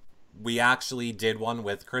shows. We actually did one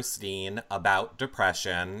with Christine about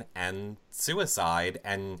depression and suicide,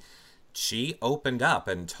 and she opened up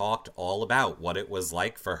and talked all about what it was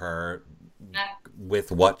like for her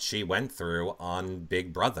with what she went through on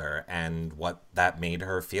Big Brother and what that made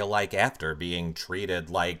her feel like after, being treated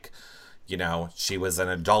like she was an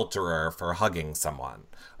adulterer for hugging someone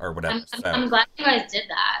or whatever. I'm glad you guys did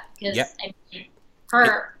that because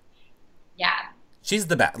yeah. She's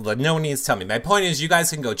the best. No one needs to tell me. My point is, you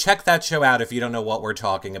guys can go check that show out if you don't know what we're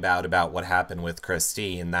talking about what happened with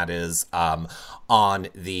Christine. That is on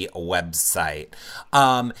the website.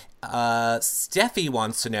 Steffi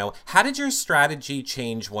wants to know, how did your strategy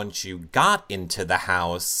change once you got into the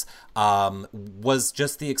house? Was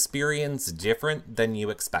just the experience different than you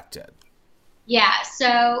expected? Yeah,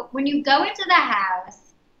 so when you go into the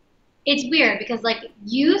house, it's weird because like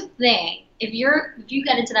you think if you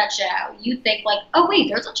get into that show, you think like, oh wait,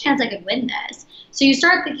 there's a chance I could win this. So you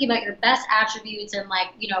start thinking about your best attributes and like,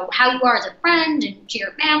 how you are as a friend and to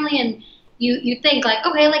your family, and you think like,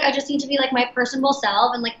 okay, like I just need to be like my personable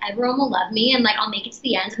self and like everyone will love me and like I'll make it to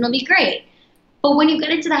the end and it'll be great. But when you get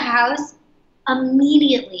into the house,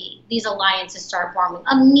 immediately these alliances start forming.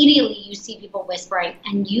 Immediately you see people whispering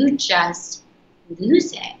and you just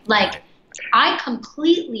lose it. Like I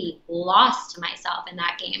completely lost myself in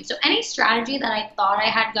that game. So any strategy that I thought I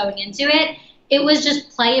had going into it, it was just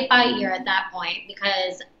play it by ear at that point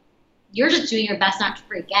because you're just doing your best not to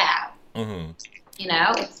freak out. Mm-hmm.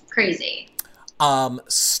 It's crazy.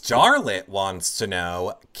 Starlet wants to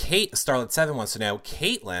know, Starlet7 wants to know,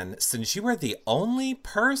 Kaitlyn, since you were the only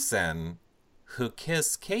person who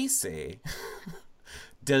kissed Casey,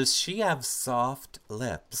 does she have soft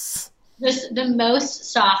lips? The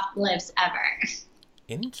most soft lips ever.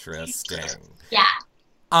 Interesting. Yeah.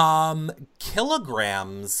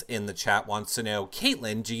 Kilograms in the chat wants to know,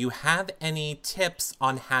 Kaitlyn, do you have any tips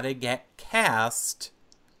on how to get cast? ...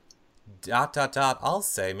 I'll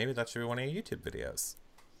say maybe that should be one of your YouTube videos.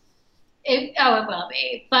 It will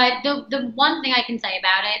be. But the one thing I can say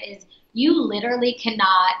about it is you literally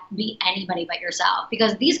cannot be anybody but yourself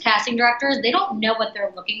because these casting directors, they don't know what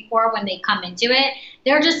they're looking for when they come into it.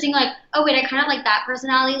 They're just seeing like, oh wait, I kind of like that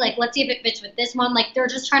personality. Like, let's see if it fits with this one. Like, they're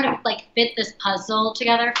just trying to like fit this puzzle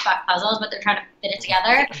together. Fuck puzzles, but they're trying to fit it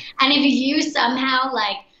together. And if you somehow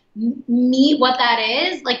like meet what that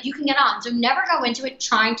is, like you can get on. So never go into it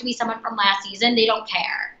trying to be someone from last season. They don't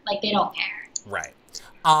care. Like, they don't care. Right.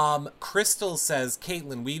 Crystal says,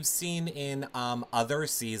 Kaitlyn, we've seen in other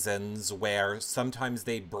seasons where sometimes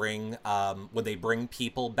they bring, when they bring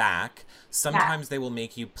people back, sometimes they will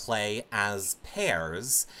make you play as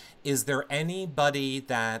pairs. Is there anybody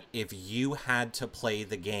that if you had to play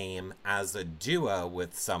the game as a duo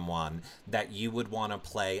with someone that you would want to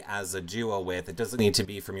play as a duo with? It doesn't need to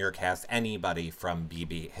be from your cast, anybody from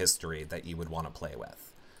BB history that you would want to play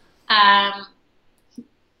with.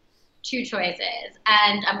 Two choices,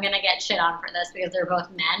 and I'm gonna get shit on for this because they're both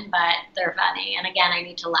men, but they're funny. And again, I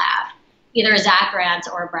need to laugh. Either Zach Rance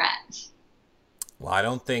or Brett. Well, I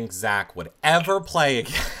don't think Zach would ever play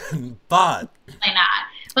again, but Probably not.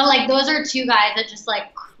 But like, those are two guys that just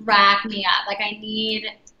like crack me up. Like, I need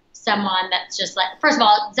someone that's just like, first of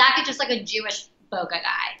all, Zach is just like a Jewish Boca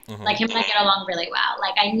guy. Like, him and I get along really well.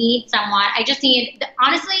 Like, I need someone. I just need,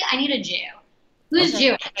 honestly, I need a Jew. Who's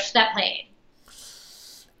Jewish that played?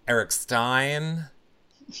 Eric Stein,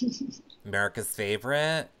 America's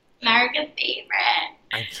Favorite. America's Favorite.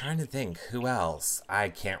 I'm trying to think who else. I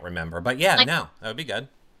can't remember, but yeah, like, no, that would be good.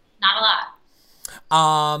 Not a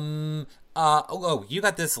lot. You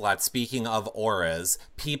got this a lot. Speaking of auras,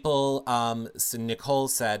 people, so Nicole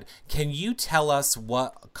said, can you tell us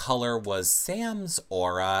what color was Sam's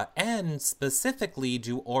aura? And specifically,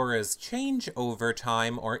 do auras change over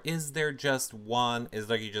time, or is there just one? Is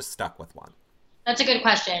there you just stuck with one? That's a good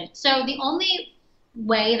question. So the only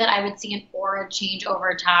way that I would see an aura change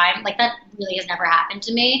over time, like, that really has never happened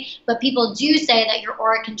to me, but people do say that your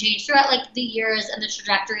aura can change throughout like the years and the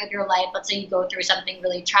trajectory of your life. Let's say you go through something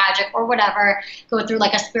really tragic or whatever, go through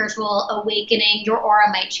like a spiritual awakening, your aura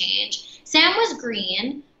might change. Sam was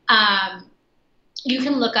green. You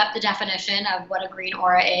can look up the definition of what a green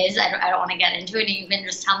aura is. I don't want to get into it. You can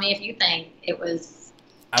just tell me if you think it was.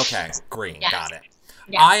 Okay, green. Yes. Got it.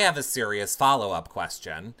 Yeah. I have a serious follow-up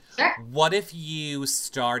question. Sure. What if you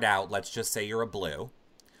start out, let's just say you're a blue,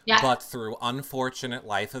 but through unfortunate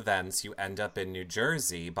life events, you end up in New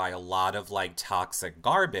Jersey by a lot of, like, toxic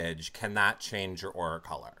garbage? Can that change your aura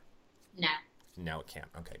color? No. No, it can't.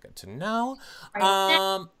 Okay, good to know.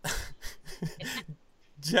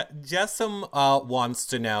 Jessam wants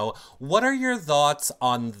to know, what are your thoughts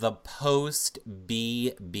on the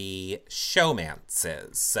post-BB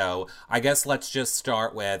showmances? So I guess let's just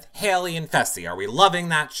start with Haley and Fessy. Are we loving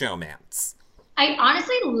that showmance? I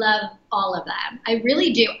honestly love all of them. I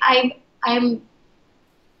really do. I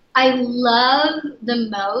love the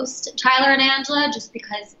most Tyler and Angela just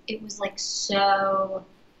because it was like so,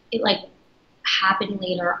 it like happened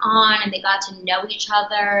later on and they got to know each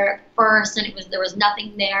other first and there was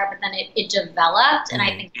nothing there, but then it developed, and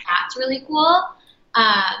I think that's really cool.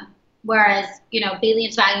 Whereas, Bailey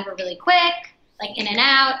and Swaggy were really quick, like in and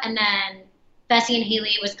out, and then Fessy and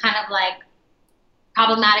Haley was kind of like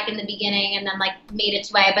problematic in the beginning and then like made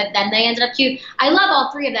its way, but then they ended up cute. I love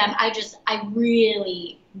all three of them. I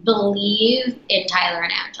really believe in Tyler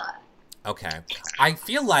and Angela. Okay. I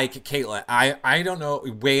feel like, Kaitlyn, I don't know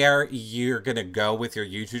where you're going to go with your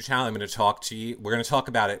YouTube channel. I'm going to talk to you. We're going to talk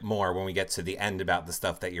about it more when we get to the end about the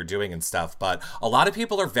stuff that you're doing and stuff. But a lot of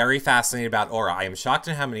people are very fascinated about aura. I am shocked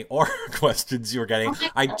at how many aura questions you're getting.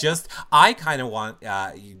 I kind of want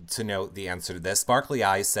you to know the answer to this. Sparkly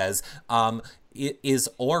Eye says, is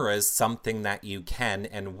auras something that you can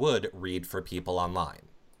and would read for people online?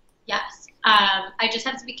 Yes. I just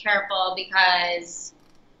have to be careful because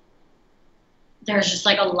there's just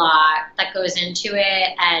like a lot that goes into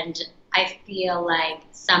it, and I feel like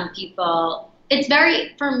some people,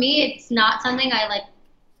 for me, it's not something I like,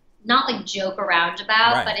 not like joke around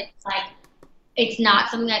about, right. But it's like, it's not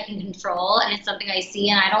something I can control, and it's something I see,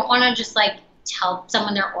 and I don't want to just like tell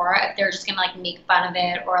someone their aura if they're just gonna like make fun of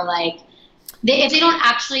it, or like, if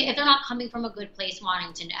they're not coming from a good place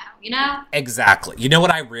wanting to know, Exactly. You know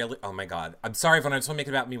what oh my God. I'm sorry, everyone. I just want to make it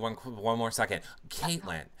about me one more second.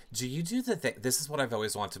 Kaitlyn, do you do the thing? This is what I've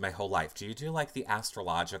always wanted my whole life. Do you do like the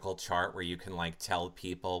astrological chart where you can like tell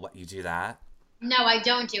people what you do that? No, I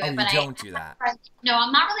don't do it. Oh, but you don't do that. No,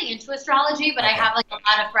 I'm not really into astrology, but okay. I have like a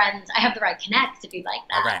lot of friends. I have the right connects if you like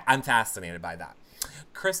that. All right. I'm fascinated by that.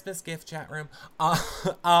 Christmas gift chat room.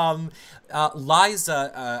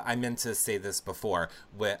 Liza, I meant to say this before.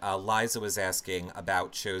 Liza was asking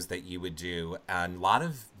about shows that you would do, and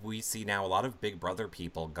we see now a lot of Big Brother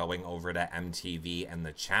people going over to MTV and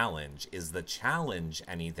The Challenge. Is The Challenge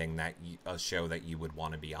anything a show that you would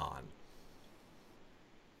want to be on?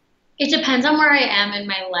 It depends on where I am in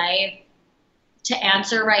my life. To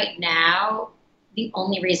answer right now, the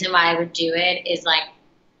only reason why I would do it is like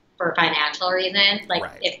for financial reasons, like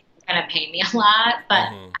right. If it's gonna pay me a lot, but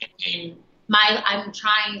I mean, I'm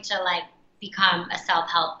trying to like become a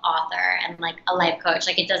self-help author and like a life coach.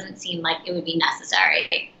 Like it doesn't seem like it would be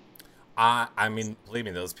necessary. I mean, believe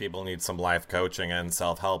me, those people need some life coaching and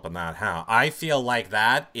self-help and that how. I feel like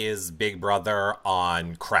that is Big Brother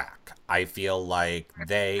on crack. I feel like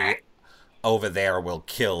they over there will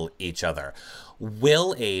kill each other.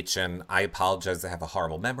 Will H, and I apologize, I have a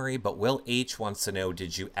horrible memory, but Will H wants to know,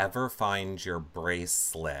 did you ever find your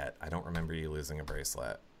bracelet? I don't remember you losing a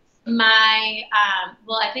bracelet. My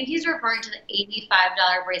well, I think he's referring to the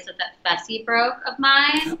 $85 bracelet that Fessy broke of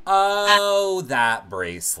mine. Oh, that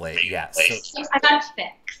bracelet. Yes. So I got it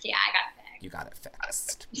fixed. Yeah, I got it fixed. you got it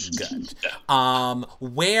fixed. Good.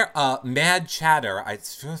 Where Mad Chatter, I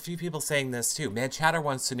saw a few people saying this too. Mad Chatter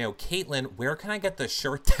wants to know, Kaitlyn, where can I get the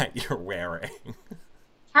shirt that you're wearing?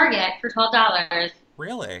 Target for $12.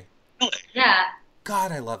 Really? Yeah.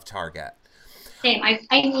 God, I love Target. Same. I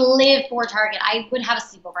live for Target. I would have a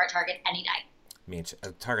sleepover at Target any day.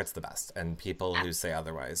 Target's the best, and people who say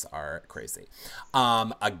otherwise are crazy.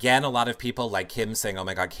 Again, a lot of people like Kim saying, "Oh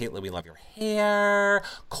my God, Kaitlyn, we love your hair."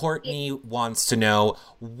 Courtney wants to know,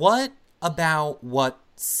 what about what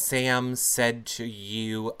Sam said to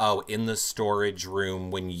you? Oh, in the storage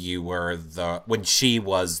room when she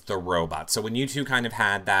was the robot. So when you two kind of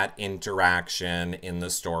had that interaction in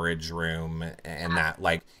the storage room, and that,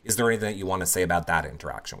 like, is there anything that you want to say about that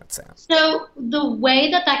interaction with Sam? So the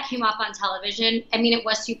way that came off on television, I mean, it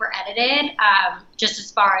was super edited, just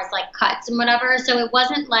as far as like cuts and whatever. So it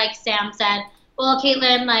wasn't like Sam said, "Well,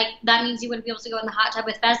 Kaitlyn, like that means you wouldn't be able to go in the hot tub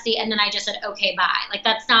with Fessy," and then I just said, "Okay, bye." Like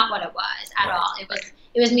that's not what it was at all.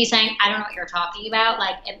 It was me saying, "I don't know what you're talking about.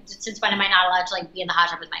 Like, since when am I not allowed to like be in the hot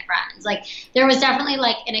tub with my friends?" Like, there was definitely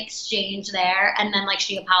like an exchange there, and then like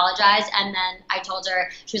she apologized, and then I told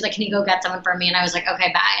her, she was like, "Can you go get someone for me?" And I was like,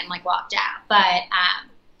 "Okay, bye," and like walked out. But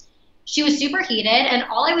she was super heated, and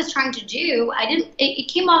all I was trying to do, it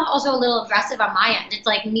came off also a little aggressive on my end. It's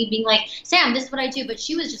like me being like, "Sam, this is what I do," but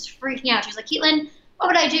she was just freaking out. She was like, "Kaitlyn, what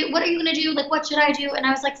would I do? What are you going to do? Like, what should I do?" And I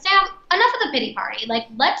was like, "Sam, enough of the pity party. Like,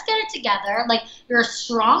 let's get it together. Like, you're a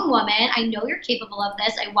strong woman. I know you're capable of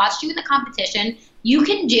this. I watched you in the competition. You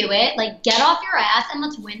can do it. Like, get off your ass and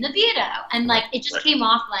let's win the veto." And, like, it just came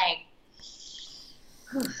off like...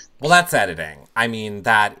 Well, that's editing. I mean,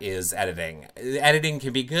 that is editing. Editing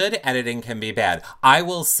can be good. Editing can be bad. I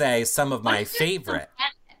will say some of my favorite...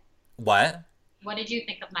 What? What did you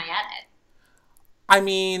think of my edit? I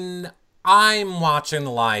mean... I'm watching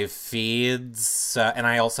the live feeds, and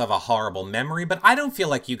I also have a horrible memory, but I don't feel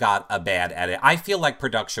like you got a bad edit. I feel like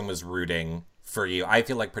production was rooting for you. I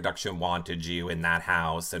feel like production wanted you in that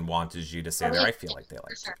house and wanted you to stay there. I feel like they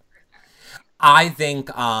liked you. I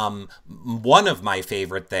think one of my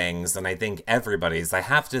favorite things, and I think everybody's, I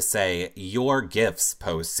have to say, your gifts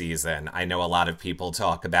postseason, I know a lot of people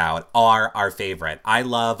talk about, are our favorite.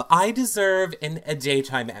 I deserve a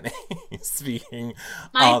daytime Emmy. Speaking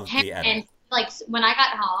of the edit. Like, when I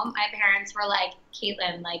got home, my parents were like,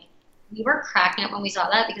 "Kaitlyn, like, we were cracking up when we saw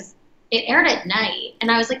that because it aired at night."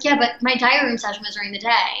 And I was like, "Yeah, but my diary room session was during the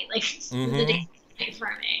day. Like, it was a day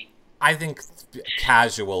for me." I think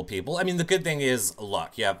casual people. I mean, the good thing is,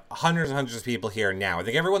 look, you have hundreds and hundreds of people here now. I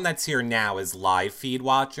think everyone that's here now is live feed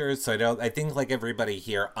watchers. So I think like everybody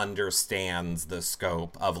here understands the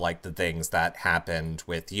scope of like the things that happened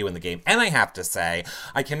with you in the game. And I have to say,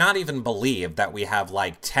 I cannot even believe that we have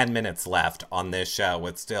like 10 minutes left on this show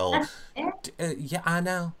with still... yeah, I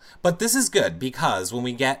know. But this is good because when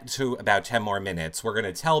we get to about 10 more minutes, we're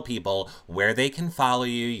going to tell people where they can follow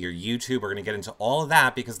you, your YouTube. We're going to get into all of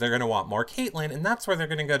that because they're going to want more Kaitlyn, and that's where they're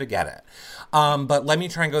going to go to get it. But let me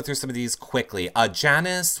try and go through some of these quickly.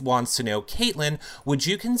 Janice wants to know, Kaitlyn, would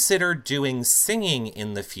you consider doing singing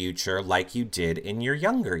in the future like you did in your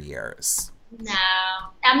younger years? No,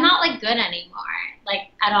 I'm not like good anymore, like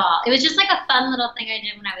at all. It was just like a fun little thing I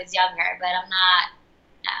did when I was younger, but I'm not.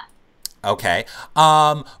 No. Okay.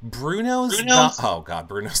 Bruno's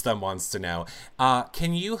thumb wants to know,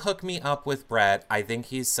 can you hook me up with Brett? I think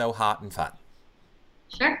he's so hot and fun.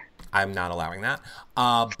 Sure. I'm not allowing that.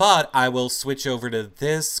 But I will switch over to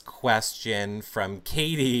this question from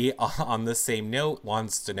Katie on the same note,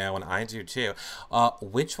 wants to know, and I do too.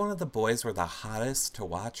 Which one of the boys were the hottest to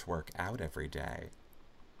watch work out every day?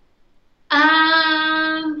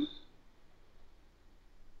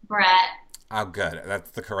 Brett. Oh, good.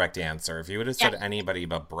 That's the correct answer. If you would have said anybody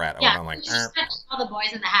but Brett, I would have been like, all the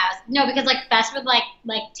boys in the house. No, because like Bess would like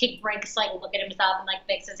take breaks, like look at himself and like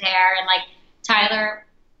fix his hair, and like Tyler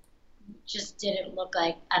just didn't look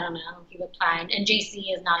like, I don't know, he looked fine. And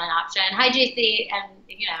JC is not an option. Hi, JC, and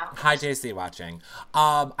Hi, JC watching.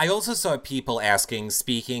 I also saw people asking,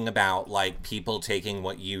 speaking about like people taking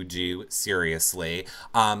what you do seriously.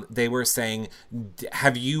 They were saying,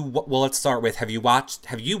 have you? Well, let's start with, have you watched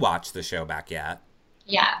the show back yet?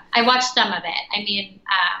 Yeah, I watched some of it. I mean,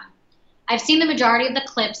 I've seen the majority of the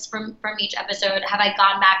clips from each episode. Have I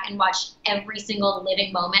gone back and watched every single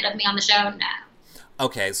living moment of me on the show? No.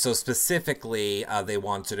 Okay, so specifically, they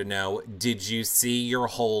wanted to know, did you see your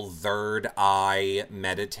whole third eye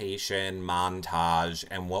meditation montage,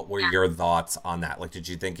 and what were your thoughts on that? Like, did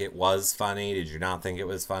you think it was funny? Did you not think it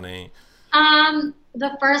was funny?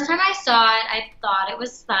 The first time I saw it, I thought it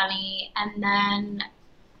was funny, and then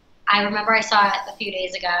I remember I saw it a few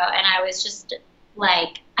days ago, and I was just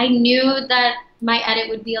like, I knew that my edit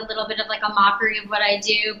would be a little bit of like a mockery of what I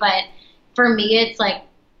do, but for me, it's like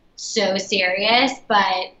so serious.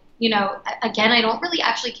 But, again, I don't really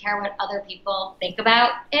actually care what other people think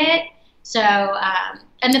about it. So,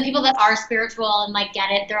 and the people that are spiritual and like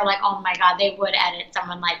get it, they're like, oh my God, they would edit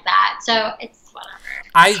someone like that. So it's whatever.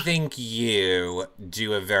 I think you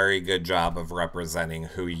do a very good job of representing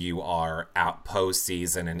who you are out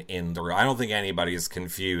postseason and in the real. I don't think anybody is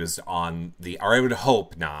confused on or I would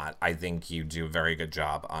hope not. I think you do a very good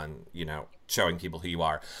job on, showing people who you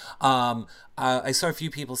are. I saw a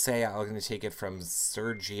few people say, I'm going to take it from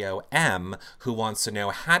Sergio M, who wants to know,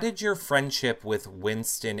 how did your friendship with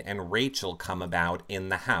Winston and Rachel come about in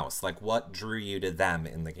the house? Like, what drew you to them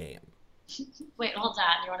in the game? Wait, hold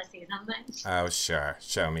on. You want to see something? Oh, sure.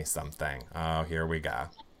 Show me something. Oh, here we go.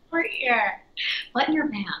 We're here. What in your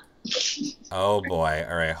pants? Oh, boy.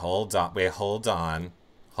 All right, hold on. Wait, hold on.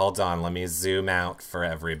 Hold on. Let me zoom out for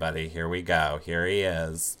everybody. Here we go. Here he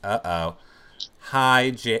is. Uh-oh.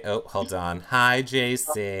 Hi, Oh, hold on. Hi,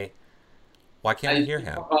 JC. Why can't I hear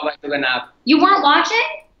him? I took a nap. You weren't watching?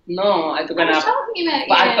 No, I took a nap. Talking about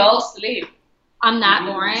but I fell asleep. I'm that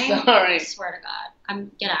boring. Sorry. I swear to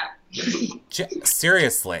God. Get out.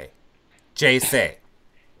 Seriously, JC,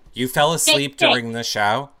 you fell asleep during the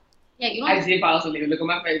show? Yeah, you don't. I did fall asleep. Look at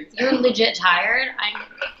my face. You're legit tired. I'm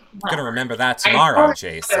gonna remember that tomorrow,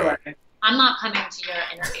 JC. I'm not coming to your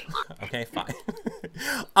interview. Okay, fine.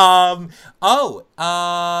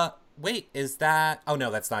 Wait, is that... Oh, no,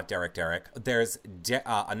 that's not Derek. There's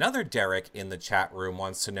another Derek in the chat room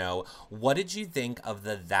wants to know, what did you think of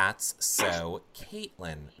the That's So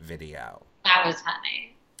Kaitlyn video? That was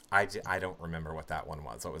funny. I don't remember what that one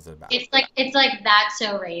was. What was it about? It's like That's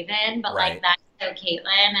So Raven, but right. like That's So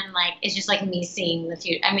Kaitlyn, and like it's just like me seeing the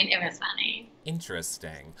future. I mean, it was funny.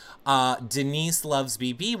 Interesting. Denise Loves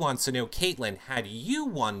BB wants to know, Kaitlyn, had you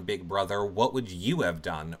won Big Brother, what would you have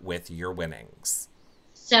done with your winnings?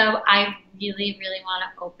 So I really, really want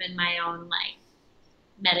to open my own like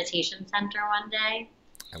meditation center one day.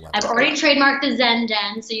 I've already trademarked the Zen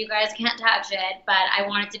Den, so you guys can't touch it, but I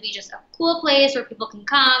want it to be just a cool place where people can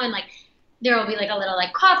come, and like there will be like a little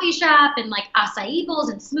like coffee shop and like acai bowls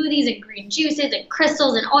and smoothies and green juices and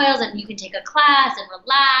crystals and oils, and you can take a class and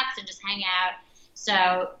relax and just hang out.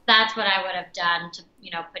 So that's what I would have done to,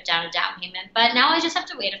 put down a down payment. But now I just have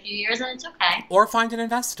to wait a few years and it's okay. Or find an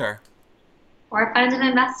investor.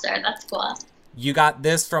 That's cool. You got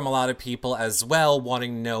this from a lot of people as well,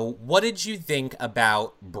 wanting to know, what did you think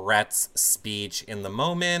about Brett's speech in the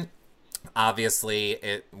moment?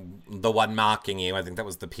 Obviously, the one mocking you, I think that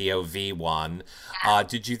was the POV one. Yeah.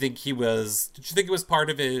 Did you think it was part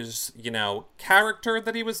of his, character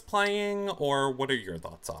that he was playing, or what are your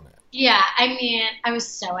thoughts on it? Yeah, I mean, I was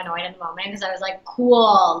so annoyed in the moment because I was like,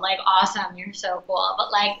 cool, like, awesome, you're so cool.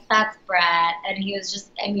 But, like, that's Brett, and he was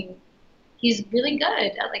just, he's really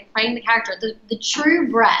good at like playing the character. The true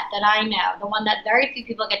Brett that I know, the one that very few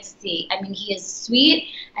people get to see. I mean, he is sweet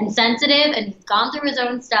and sensitive, and he's gone through his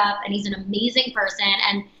own stuff, and he's an amazing person.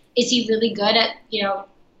 And is he really good at,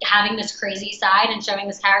 having this crazy side and showing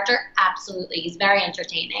this character? Absolutely. He's very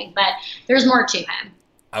entertaining, but there's more to him.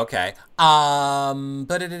 Okay. All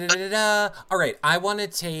right. I want to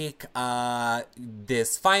take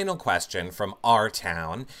this final question from our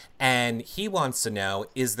town, and he wants to know,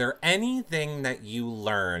 is there anything that you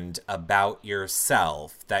learned about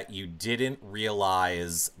yourself that you didn't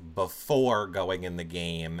realize before going in the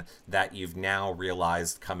game that you've now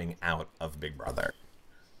realized coming out of Big Brother?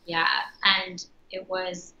 Yeah, and it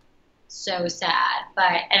was so sad,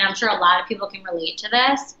 and I'm sure a lot of people can relate to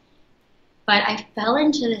this. But I fell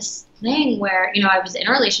into this thing where, I was in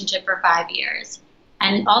a relationship for 5 years,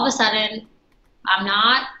 and all of a sudden I'm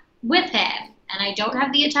not with him, and I don't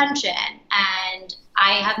have the attention, and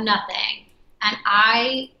I have nothing. And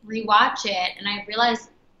I rewatch it, and I realized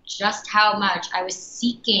just how much I was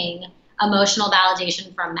seeking emotional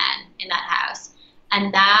validation from men in that house.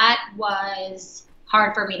 And that was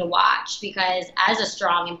hard for me to watch because as a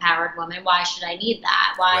strong, empowered woman, why should I need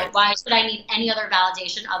that? Why should I need any other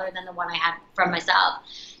validation other than the one I had from myself?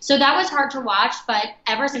 So that was hard to watch, but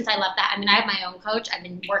ever since I left that, I mean, I have my own coach. I've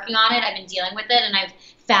been working on it. I've been dealing with it, and I've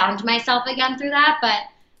found myself again through that. But,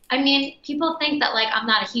 I mean, people think that, like, I'm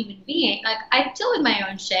not a human being. Like, I deal with my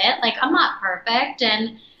own shit. Like, I'm not perfect.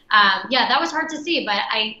 And, yeah, that was hard to see. But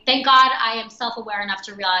thank God I am self-aware enough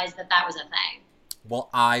to realize that that was a thing.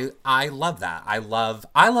 Well, I love that. I love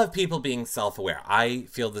people being self-aware. I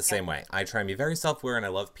feel the same way. I try and be very self-aware, and I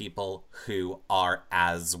love people who are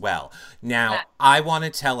as well. Now, I want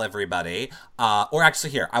to tell everybody, or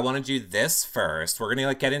actually here, I want to do this first. We're going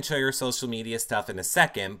to get into your social media stuff in a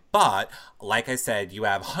second, but like I said, you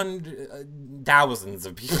have thousands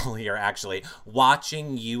of people here actually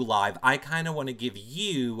watching you live. I kind of want to give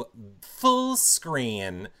you full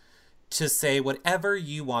screen to say whatever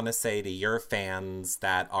you want to say to your fans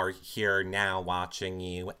that are here now watching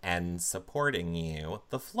you and supporting you.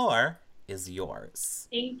 The floor is yours.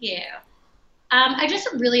 Thank you. I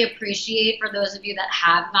just really appreciate for those of you that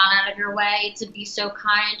have gone out of your way to be so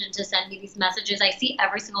kind and to send me these messages. I see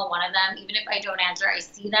every single one of them. Even if I don't answer, I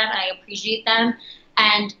see them and I appreciate them.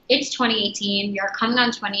 And it's 2018. We are coming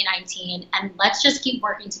on 2019. And let's just keep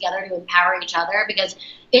working together to empower each other because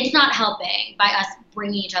it's not helping by us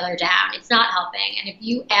bringing each other down. It's not helping. And if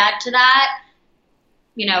you add to that,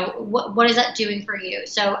 you know, what is that doing for you?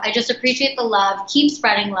 So I just appreciate the love. Keep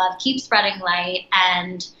spreading love. Keep spreading light.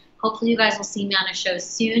 And hopefully you guys will see me on a show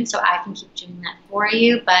soon so I can keep doing that for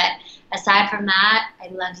you. But aside from that, I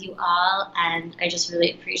love you all. And I just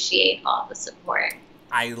really appreciate all the support.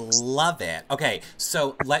 I love it. Okay,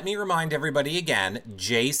 so let me remind everybody again,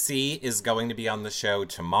 JC is going to be on the show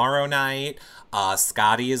tomorrow night.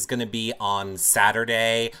 Scotty is going to be on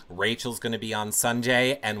Saturday. Rachel's going to be on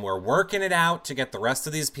Sunday. And we're working it out to get the rest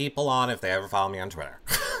of these people on if they ever follow me on Twitter.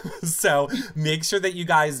 So make sure that you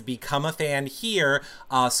guys become a fan here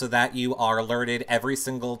so that you are alerted every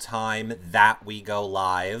single time that we go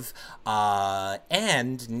live.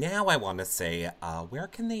 And now I want to say, where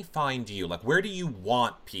can they find you? Like, where do you want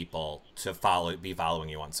people to be following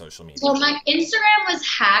you on social media? Well, my Instagram was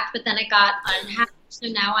hacked, but then it got unhacked. So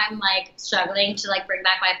now I'm like struggling to like bring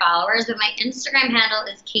back my followers. But my Instagram handle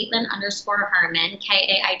is Kaitlyn_Herman,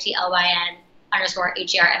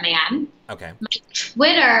 KAITLYN_HERMAN. Okay. My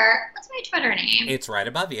Twitter, what's my Twitter name? It's right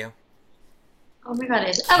above you. Oh my God,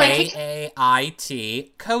 it's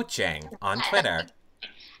KAIT Coaching on Twitter.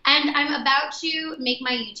 And I'm about to make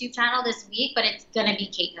my YouTube channel this week, but it's gonna be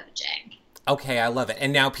Kate Coaching. Okay, I love it.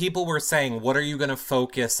 And now people were saying, what are you going to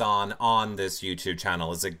focus on this YouTube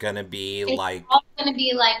channel? Is it going to be It's all going to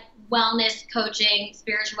be like wellness, coaching,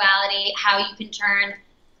 spirituality, how you can turn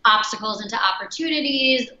obstacles into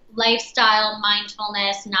opportunities, lifestyle,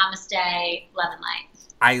 mindfulness, namaste, love and light.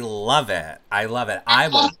 I love it. I love it. I'm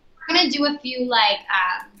going to do a few like,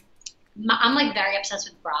 I'm like very obsessed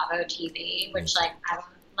with Bravo TV, which like, I don't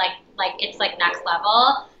like it's like next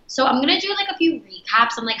level. So I'm going to do like a few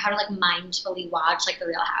recaps on like how to like mindfully watch like the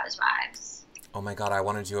Real Housewives. Oh my God, I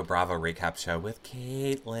want to do a Bravo recap show with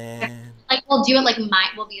Kaitlyn. Like we'll do it like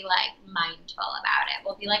we'll be like mindful about it.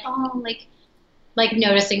 We'll be like, oh, like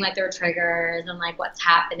noticing like their triggers and like what's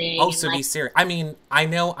happening. Oh, so like, be serious. I mean, I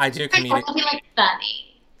know I do comedic. It'll be like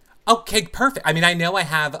funny. Okay, perfect. I mean, I know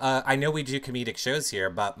I know we do comedic shows here,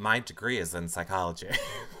 but my degree is in psychology.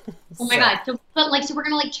 Oh my God. So we're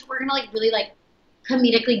gonna really like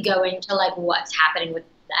comedically go into like what's happening with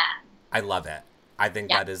them. I love it. I think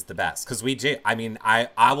that is the best because we do. I mean,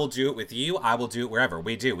 I will do it with you. I will do it wherever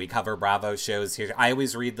we do. We cover Bravo shows here. I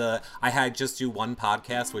always read I just do one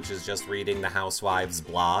podcast, which is just reading the Housewives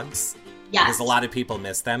blogs. Yes. Because a lot of people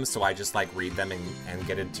miss them, so I just like read them and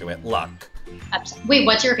get into it. Look. Wait,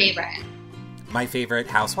 what's your favorite? My favorite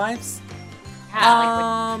Housewives?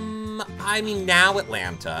 Yeah, I mean, now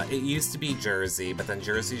Atlanta. It used to be Jersey, but then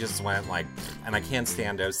Jersey just went like, and I can't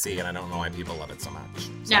stand OC, and I don't know why people love it so much.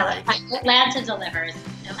 Sorry. No, Atlanta delivers.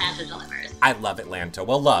 I love Atlanta.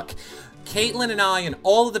 Well, look, Kaitlyn and I and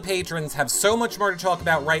all of the patrons have so much more to talk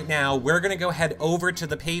about right now. We're going to go head over to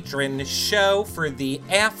the patron show for the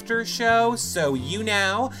after show. So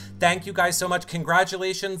thank you guys so much.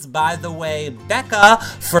 Congratulations, by the way, Becca,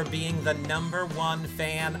 for being the #1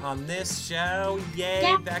 fan on this show. Yay,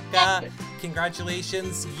 yeah. Becca.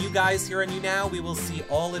 Congratulations. You guys here on You Now. We will see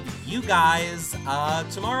all of you guys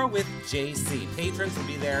tomorrow with JC. Patrons will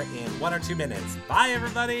be there in 1 or 2 minutes. Bye,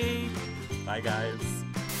 everybody. Bye, guys.